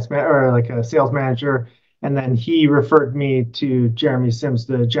finance man or like a sales manager, and then he referred me to Jeremy Sims,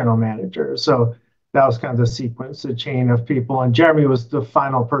 the general manager. So that was kind of the sequence, the chain of people. And Jeremy was the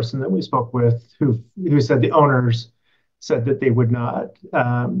final person that we spoke with, who said the owners said that they wouldn't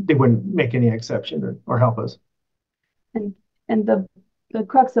make any exception or help us. And the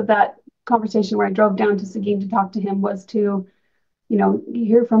crux of that conversation, where I drove down to Seguin to talk to him, was to,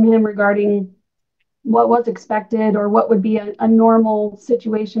 hear from him regarding what was expected, or what would be a normal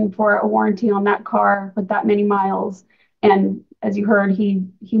situation for a warranty on that car with that many miles. And as you heard, he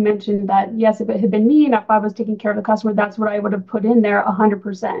mentioned that, yes, if it had been me and if I was taking care of the customer, that's what I would have put in there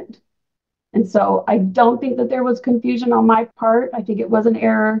 100%. And so I don't think that there was confusion on my part. I think it was an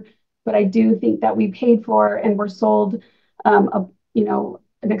error, but I do think that we paid for and were sold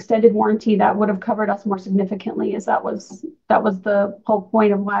an extended warranty that would have covered us more significantly, as that was the whole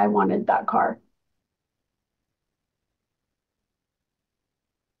point of why I wanted that car.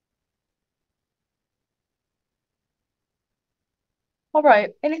 All right.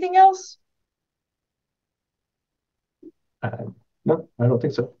 Anything else? No, I don't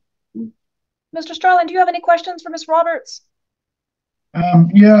think so. Mr. Starlin, do you have any questions for Ms. Roberts?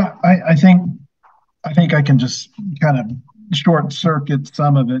 Yeah, I think I can just kind of short circuit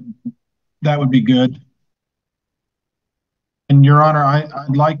some of it. That would be good. And Your Honor,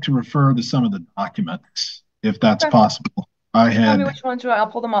 I'd like to refer to some of the documents, if that's possible. Tell me which ones I'll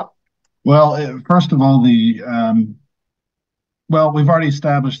pull them up. Well, first of all, we've already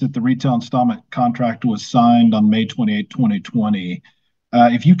established that the retail installment contract was signed on May 28, 2020.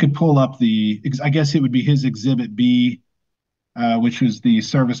 If you could pull up I guess it would be his Exhibit B, which was the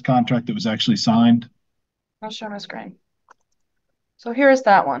service contract that was actually signed. I'll share my screen. So here's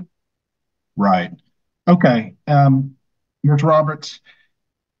that one. Right. Okay. Ms. Roberts,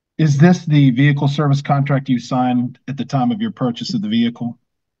 is this the vehicle service contract you signed at the time of your purchase of the vehicle?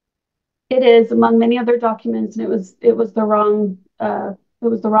 It is, among many other documents, and it was the wrong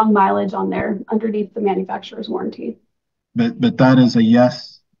mileage on there underneath the manufacturer's warranty. But that is a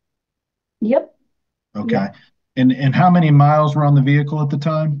yes? Yep. Okay. Yep. And how many miles were on the vehicle at the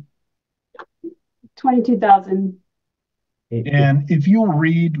time? 22,000. And if you'll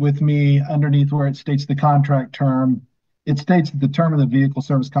read with me underneath where it states the contract term, it states that the term of the vehicle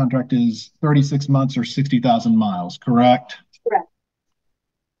service contract is 36 months or 60,000 miles, correct? Correct.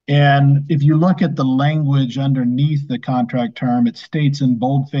 And if you look at the language underneath the contract term, it states in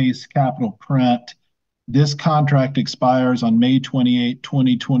boldface capital print, this contract expires on May 28,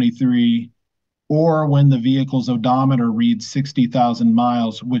 2023, or when the vehicle's odometer reads 60,000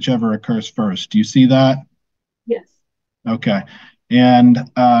 miles, whichever occurs first. Do you see that? Yes. Okay. And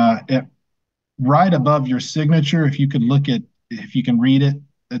right above your signature, if you could look at, if you can read it,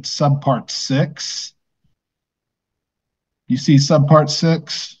 it's subpart 6. You see subpart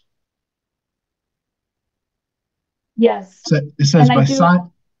 6? Yes. It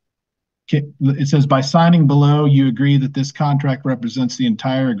says by signing below, you agree that this contract represents the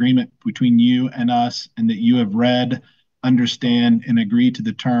entire agreement between you and us, and that you have read, understand, and agree to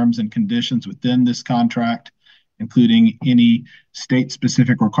the terms and conditions within this contract, including any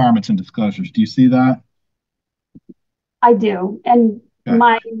state-specific requirements and disclosures. Do you see that? I do. And okay.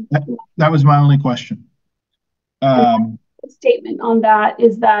 That was my only question. Statement on that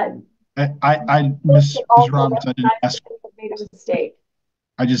is that Ms. Roberts, I didn't ask. Made a mistake.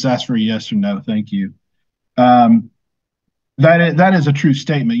 I just asked for a yes or no. Thank you. That is a true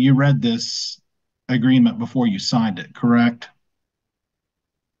statement. You read this agreement before you signed it, correct?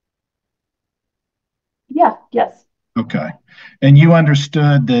 Yeah. Yes. Okay. And you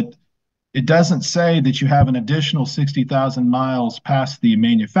understood that it doesn't say that you have an additional 60,000 miles past the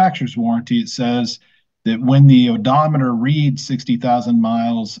manufacturer's warranty. It says that when the odometer reads 60,000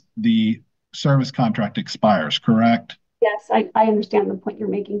 miles, the service contract expires, correct? Yes, I understand the point you're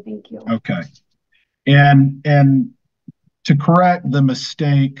making. Thank you. Okay. And to correct the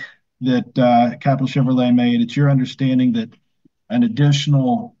mistake that Capital Chevrolet made, it's your understanding that an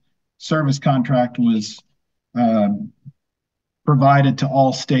additional service contract was provided to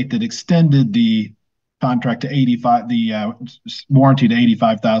Allstate that extended the contract to 85, the warranty to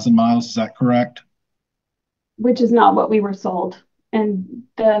 85,000 miles. Is that correct? Which is not what we were sold. And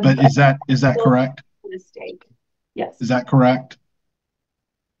but is that correct? Mistake. Yes. Is that correct?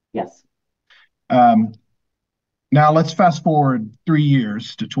 Yes. Now let's fast forward 3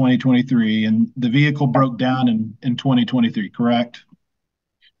 years to 2023, and the vehicle broke down in 2023, correct?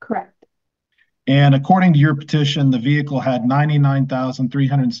 Correct. And according to your petition, the vehicle had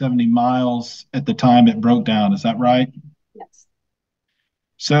 99,370 miles at the time it broke down. Is that right? Yes.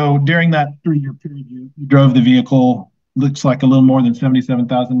 So during that 3-year period, you drove the vehicle, looks like a little more than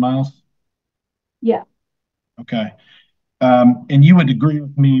 77,000 miles? Yeah. Okay. And you would agree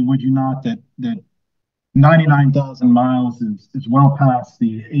with me, would you not, that 99,000 miles is well past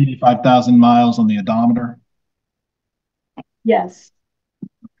the 85,000 miles on the odometer? Yes.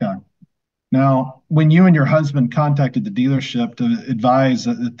 Okay. Now, when you and your husband contacted the dealership to advise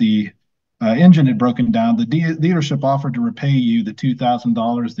that the engine had broken down, the dealership offered to repay you the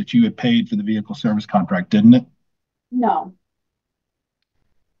 $2,000 that you had paid for the vehicle service contract, didn't it? No.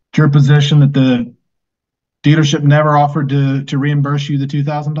 It's your position that the dealership never offered to reimburse you the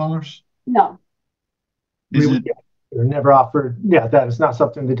 $2,000? No. Never offered. Yeah, that is not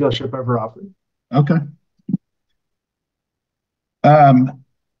something the dealership ever offered. Okay.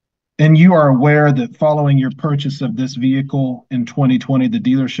 And you are aware that following your purchase of this vehicle in 2020, the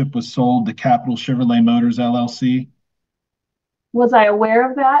dealership was sold to Capital Chevrolet Motors, LLC? Was I aware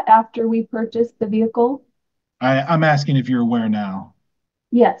of that after we purchased the vehicle? I'm asking if you're aware now.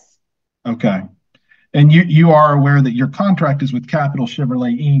 Yes. Okay. And you are aware that your contract is with Capital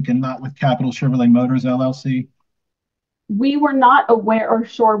Chevrolet Inc. and not with Capital Chevrolet Motors, LLC? We were not aware or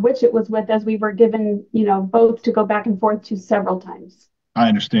sure which it was with, as we were given, both to go back and forth to several times. I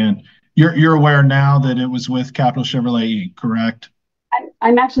understand. You're aware now that it was with Capital Chevrolet Inc., correct?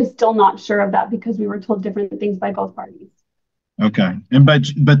 I'm actually still not sure of that because we were told different things by both parties. Okay. And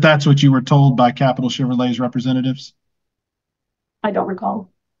but that's what you were told by Capital Chevrolet's representatives? I don't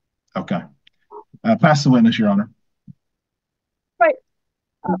recall. Okay. Pass the witness, Your Honor. Right.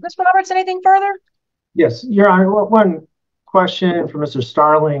 Ms. Roberts, anything further? Yes, Your Honor. One question for Mr.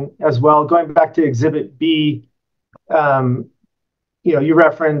 Starling as well. Going back to Exhibit B, you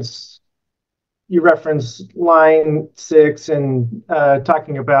reference line 6 and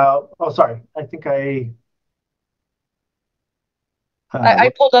talking about. Oh, sorry. I think I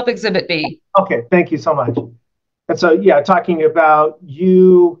pulled up Exhibit B. Okay, thank you so much. And so, yeah, talking about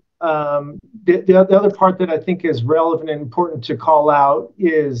you. The other part that I think is relevant and important to call out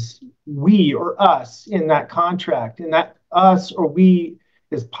is we or us in that contract, and that us or we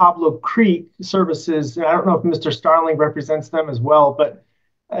is Pablo Creek Services. And I don't know if Mr. Starling represents them as well, but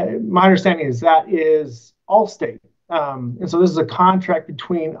my understanding is that is Allstate. And so this is a contract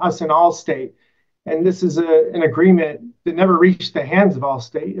between us and Allstate. And this is an agreement that never reached the hands of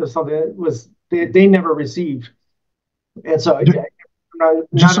Allstate. It was something that was they never received. And so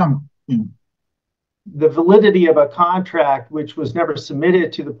the validity of a contract which was never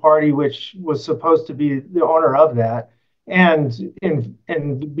submitted to the party which was supposed to be the owner of that and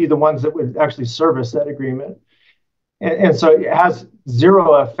be the ones that would actually service that agreement. And so it has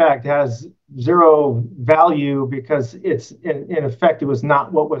zero effect, has zero value because it's in effect, it was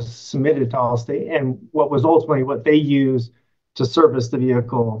not what was submitted to Allstate and what was ultimately what they used to service the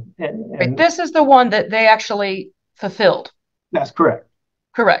vehicle. And this is the one that they actually fulfilled. That's correct.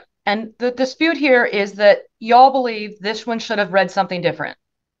 Correct. And the dispute here is that y'all believe this one should have read something different.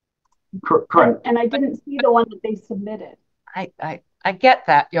 Correct. And I didn't see the one that they submitted. I get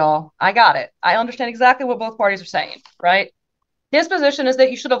that, y'all. I got it. I understand exactly what both parties are saying, right? His position is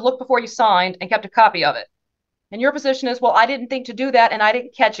that you should have looked before you signed and kept a copy of it. And your position is, well, I didn't think to do that and I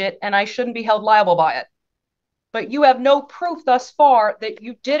didn't catch it and I shouldn't be held liable by it. But you have no proof thus far that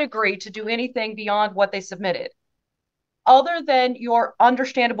you did agree to do anything beyond what they submitted, other than your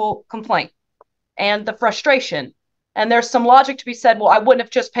understandable complaint and the frustration. And there's some logic to be said, well, I wouldn't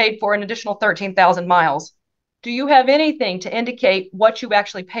have just paid for an additional 13,000 miles. Do you have anything to indicate what you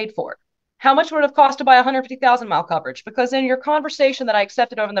actually paid for? How much would it have cost to buy 150,000 mile coverage? Because in your conversation that I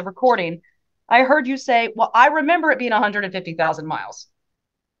accepted over the recording, I heard you say, well, I remember it being 150,000 miles.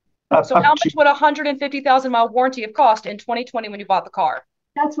 So how much would a 150,000 mile warranty have cost in 2020 when you bought the car?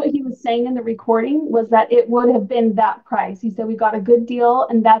 That's what he was saying in the recording, was that it would have been that price. He said, we got a good deal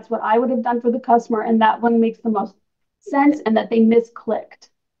and that's what I would have done for the customer. And that one makes the most sense, and that they misclicked.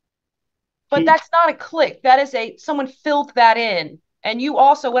 But that's not a click. That is someone filled that in. And you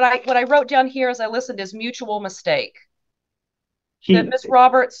also, what I wrote down here as I listened is mutual mistake. That Ms.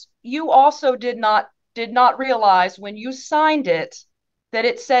 Roberts, you also did not realize when you signed it that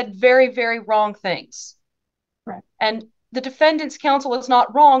it said very, very wrong things. Right. And the defendant's counsel is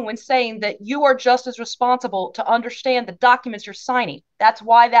not wrong when saying that you are just as responsible to understand the documents you're signing. That's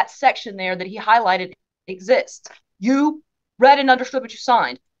why that section there that he highlighted exists. You read and understood what you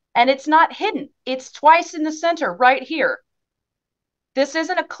signed. And it's not hidden. It's twice in the center right here. This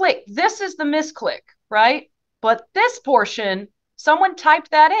isn't a click. This is the misclick, right? But this portion, someone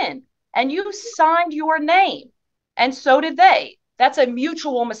typed that in and you signed your name. And so did they. That's a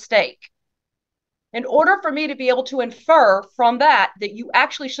mutual mistake. In order for me to be able to infer from that you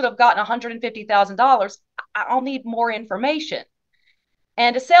actually should have gotten $150,000, I'll need more information.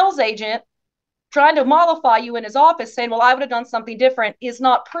 And a sales agent trying to mollify you in his office saying, well, I would have done something different, is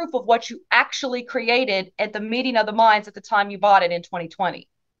not proof of what you actually created at the meeting of the minds at the time you bought it in 2020.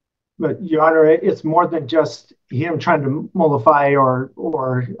 But Your Honor, it's more than just him trying to mollify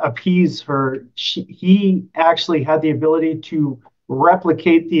or appease her. He actually had the ability to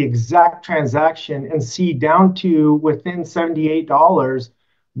replicate the exact transaction and see down to within $78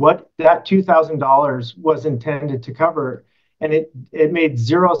 what that $2,000 was intended to cover. And it made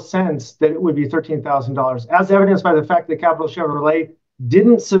zero sense that it would be $13,000, as evidenced by the fact that Capital Chevrolet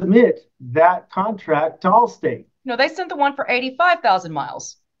didn't submit that contract to Allstate. No, they sent the one for 85,000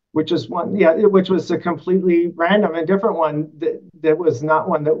 miles. Which is one, which was a completely random and different one that was not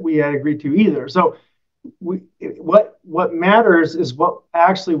one that we had agreed to either. So what matters is what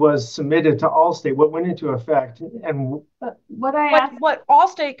actually was submitted to Allstate, what went into effect. And what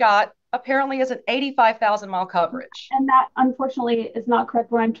Allstate got apparently is an 85,000 mile coverage. And that unfortunately is not correct.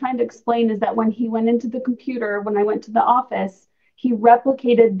 What I'm trying to explain is that when he went into the computer, when I went to the office, he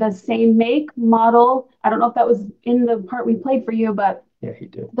replicated the same make, model. I don't know if that was in the part we played for you, but yeah, he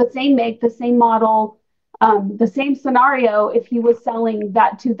did. The same make, the same model, the same scenario if he was selling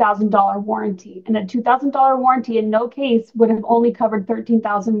that $2,000 warranty. And a $2,000 warranty in no case would have only covered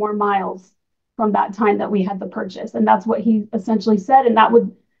 13,000 more miles from that time that we had the purchase. And that's what he essentially said. And that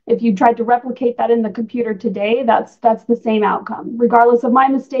would, if you tried to replicate that in the computer today, that's the same outcome. Regardless of my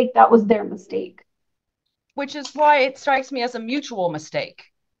mistake, that was their mistake. Which is why it strikes me as a mutual mistake.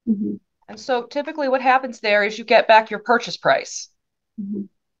 Mm-hmm. And so typically what happens there is you get back your purchase price. Mm-hmm.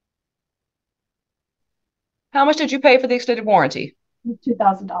 How much did you pay for the extended warranty?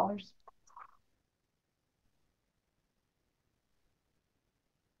 $2,000.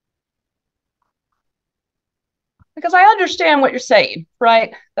 Because I understand what you're saying,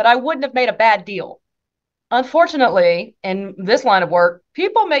 right? That I wouldn't have made a bad deal. Unfortunately, in this line of work,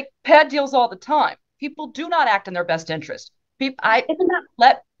 people make bad deals all the time. People do not act in their best interest.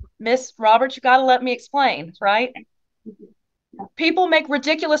 Let Miss Roberts, you got to let me explain, right? People make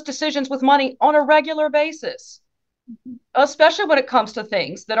ridiculous decisions with money on a regular basis, especially when it comes to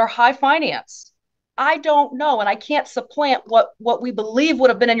things that are high finance. I don't know, and I can't supplant what we believe would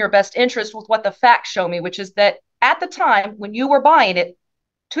have been in your best interest with what the facts show me, which is that at the time when you were buying it,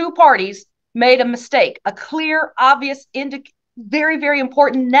 two parties made a mistake, a clear, obvious, very, very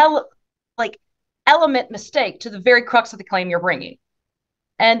important element mistake to the very crux of the claim you're bringing.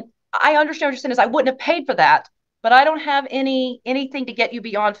 And I understand what you're saying is I wouldn't have paid for that, but I don't have anything to get you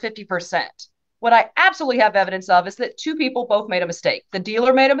beyond 50%. What I absolutely have evidence of is that two people both made a mistake. The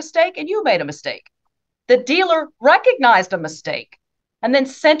dealer made a mistake and you made a mistake. The dealer recognized a mistake and then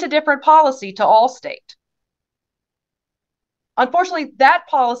sent a different policy to Allstate. Unfortunately, that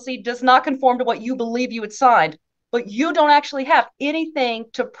policy does not conform to what you believe you had signed, but you don't actually have anything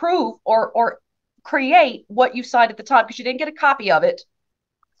to prove or create what you signed at the time because you didn't get a copy of it.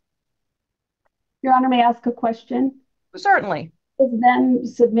 Your Honor, may I ask a question? Certainly. Is them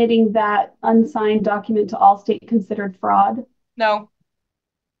submitting that unsigned document to Allstate considered fraud? No.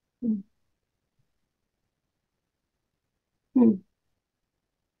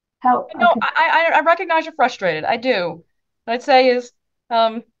 How? No, Okay. I recognize you're frustrated. I do. What I'd say is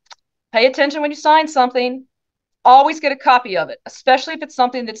pay attention when you sign something. Always get a copy of it, especially if it's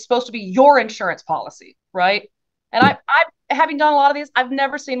something that's supposed to be your insurance policy, right? And I having done a lot of these, I've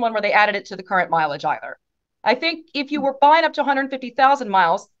never seen one where they added it to the current mileage either. I think if you were buying up to 150,000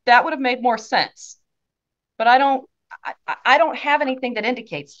 miles, that would have made more sense. But I don't have anything that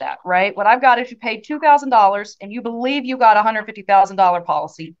indicates that, right? What I've got is you paid $2,000 and you believe you got a $150,000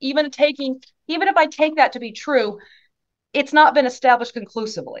 policy. Even if I take that to be true, it's not been established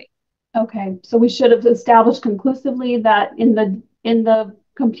conclusively. Okay, so we should have established conclusively that in the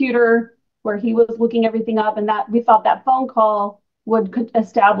computer where he was looking everything up, and that we thought that phone call would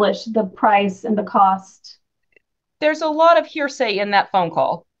establish the price and the cost. There's a lot of hearsay in that phone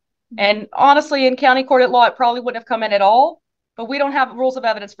call. And honestly, in county court at law, it probably wouldn't have come in at all. But we don't have rules of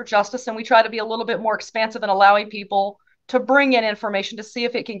evidence for justice, and we try to be a little bit more expansive in allowing people to bring in information to see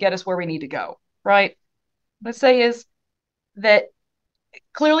if it can get us where we need to go, right? Let's say is that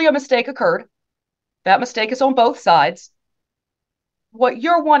clearly a mistake occurred. That mistake is on both sides. What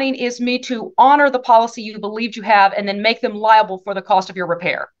you're wanting is me to honor the policy you believed you have and then make them liable for the cost of your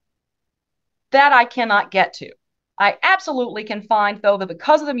repair. That I cannot get to. I absolutely can find, though, that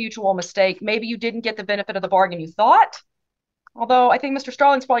because of the mutual mistake, maybe you didn't get the benefit of the bargain you thought. Although I think Mr.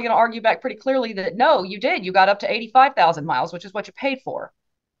 Starling's probably going to argue back pretty clearly that no, you did. You got up to 85,000 miles, which is what you paid for.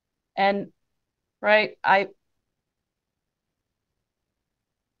 And, right,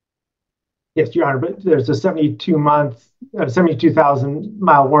 Yes, Your Honor, but there's a 72,000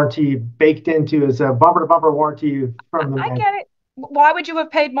 mile warranty baked into as a bumper to bumper warranty from the I get it. Why would you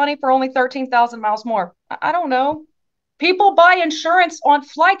have paid money for only 13,000 miles more? I don't know. People buy insurance on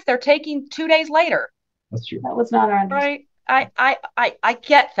flights they're taking 2 days later. That's true. That was not our understanding. Right. I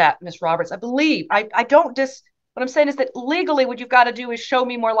get that, Ms. Roberts. I believe. I don't what I'm saying is that legally what you've got to do is show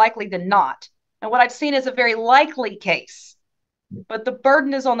me more likely than not. And what I've seen is a very likely case. But the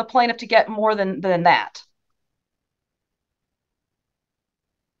burden is on the plaintiff to get more than that.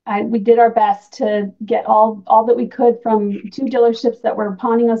 We did our best to get all that we could from two dealerships that were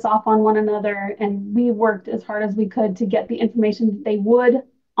pawning us off on one another, and we worked as hard as we could to get the information that they would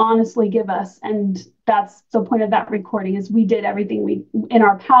honestly give us. And that's the point of that recording, is we did everything in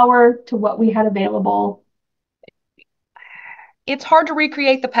our power to what we had available. It's hard to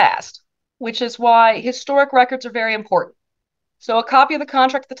recreate the past, which is why historic records are very important. So a copy of the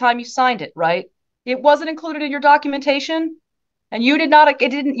contract at the time you signed it, right? It wasn't included in your documentation, and you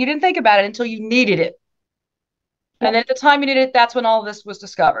didn't think about it until you needed it. And then at the time you needed it, that's when all this was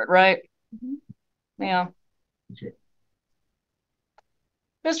discovered, right? Mm-hmm. Yeah. Okay.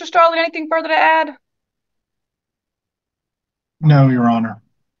 Mr. Starling, anything further to add? No, Your Honor.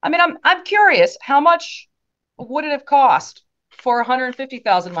 I mean, I'm curious, how much would it have cost for a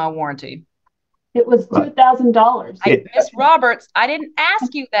 150,000 mile warranty? It was $2,000. Miss Roberts, I didn't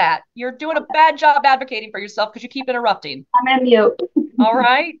ask you that. You're doing a bad job advocating for yourself because you keep interrupting. I'm on mute. All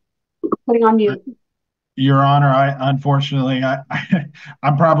right. Putting on mute. Your Honor, unfortunately,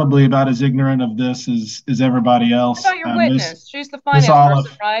 I'm probably about as ignorant of this as everybody else. I know your witness. She's the finance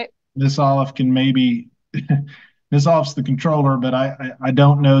person, right? Miss Olive can maybe, Miss Olive's the controller, but I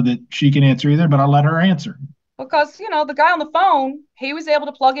don't know that she can answer either, but I'll let her answer. Because, the guy on the phone, he was able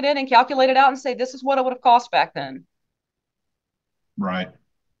to plug it in and calculate it out and say, this is what it would have cost back then. Right.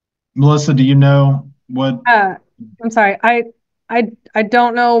 Melissa, do you know what? I'm sorry. I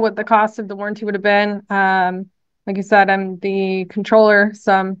don't know what the cost of the warranty would have been. Like you said, I'm the controller,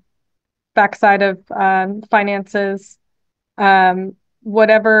 some backside of finances.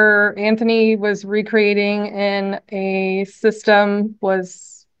 Whatever Anthony was recreating in a system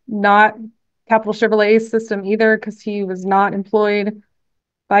was not Capital Chevrolet's system either, because he was not employed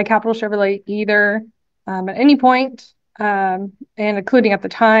by Capital Chevrolet either at any point, and including at the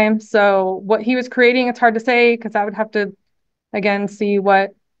time. So what he was creating, it's hard to say, because I would have to, again, see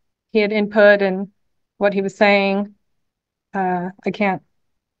what he had input and what he was saying. I don't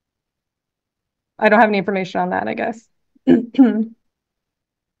have any information on that, I guess.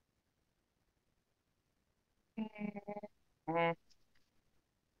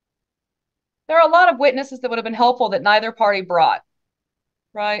 There are a lot of witnesses that would have been helpful that neither party brought,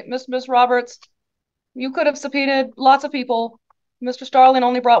 right? Ms. Roberts, you could have subpoenaed lots of people. Mr. Starling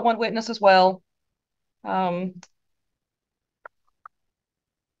only brought one witness as well. All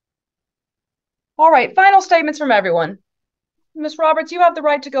right, final statements from everyone. Ms. Roberts, you have the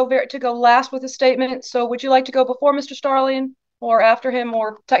right to go last with a statement. So would you like to go before Mr. Starling or after him?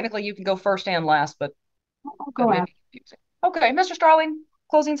 Or technically you can go first and last, but I'll go after. Okay, Mr. Starling,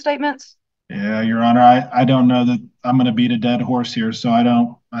 closing statements. Yeah, Your Honor, I don't know that I'm going to beat a dead horse here, so I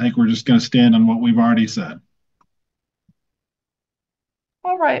think we're just going to stand on what we've already said.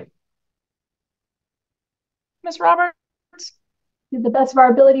 All right. Ms. Roberts? To the best of our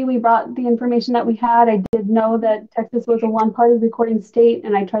ability, we brought the information that we had. I did know that Texas was a one-party recording state,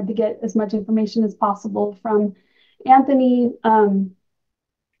 and I tried to get as much information as possible from Anthony.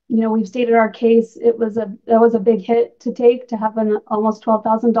 We've stated our case. That was a big hit to take, to have an almost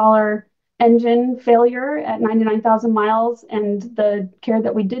 $12,000 engine failure at 99,000 miles. And the care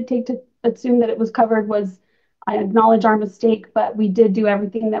that we did take to assume that it was covered was, I acknowledge our mistake, but we did do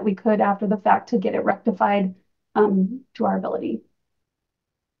everything that we could after the fact to get it rectified to our ability.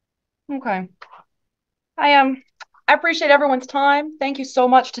 Okay. I appreciate everyone's time. Thank you so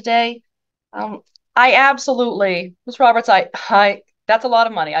much today. I absolutely, Ms. Roberts, that's a lot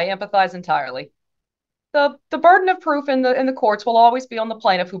of money. I empathize entirely. The burden of proof in the courts will always be on the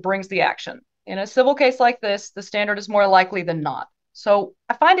plaintiff who brings the action. In a civil case like this, the standard is more likely than not. So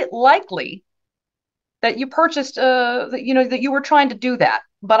I find it likely that you purchased, that you were trying to do that,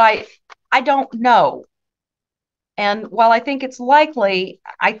 but I don't know. And while I think it's likely,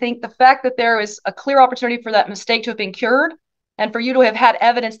 I think the fact that there is a clear opportunity for that mistake to have been cured and for you to have had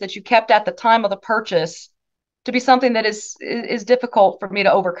evidence that you kept at the time of the purchase to be something that is difficult for me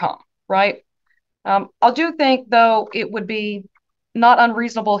to overcome, right? I do think, though, it would be not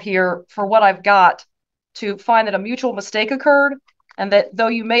unreasonable here for what I've got to find that a mutual mistake occurred, and that though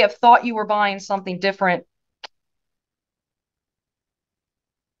you may have thought you were buying something different,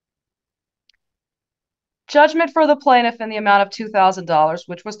 judgment for the plaintiff in the amount of $2,000,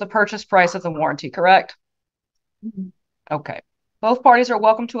 which was the purchase price of the warranty, correct? Mm-hmm. Okay. Both parties are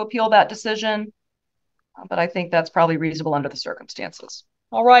welcome to appeal that decision, but I think that's probably reasonable under the circumstances.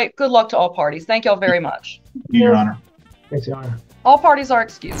 All right. Good luck to all parties. Thank you all very much. Your Honor. Thanks, Your Honor. All parties are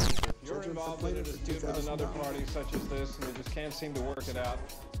excused. Your involvement in a dispute with another party such as this, and you just can't seem to work it out,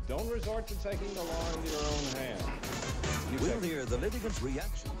 don't resort to taking the law into your own hands. We'll hear the litigant's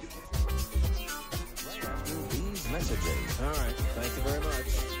reaction after these messages. All right. Thank you very much.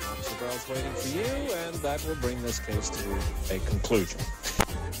 Officer Bell's waiting for you, and that will bring this case to a conclusion.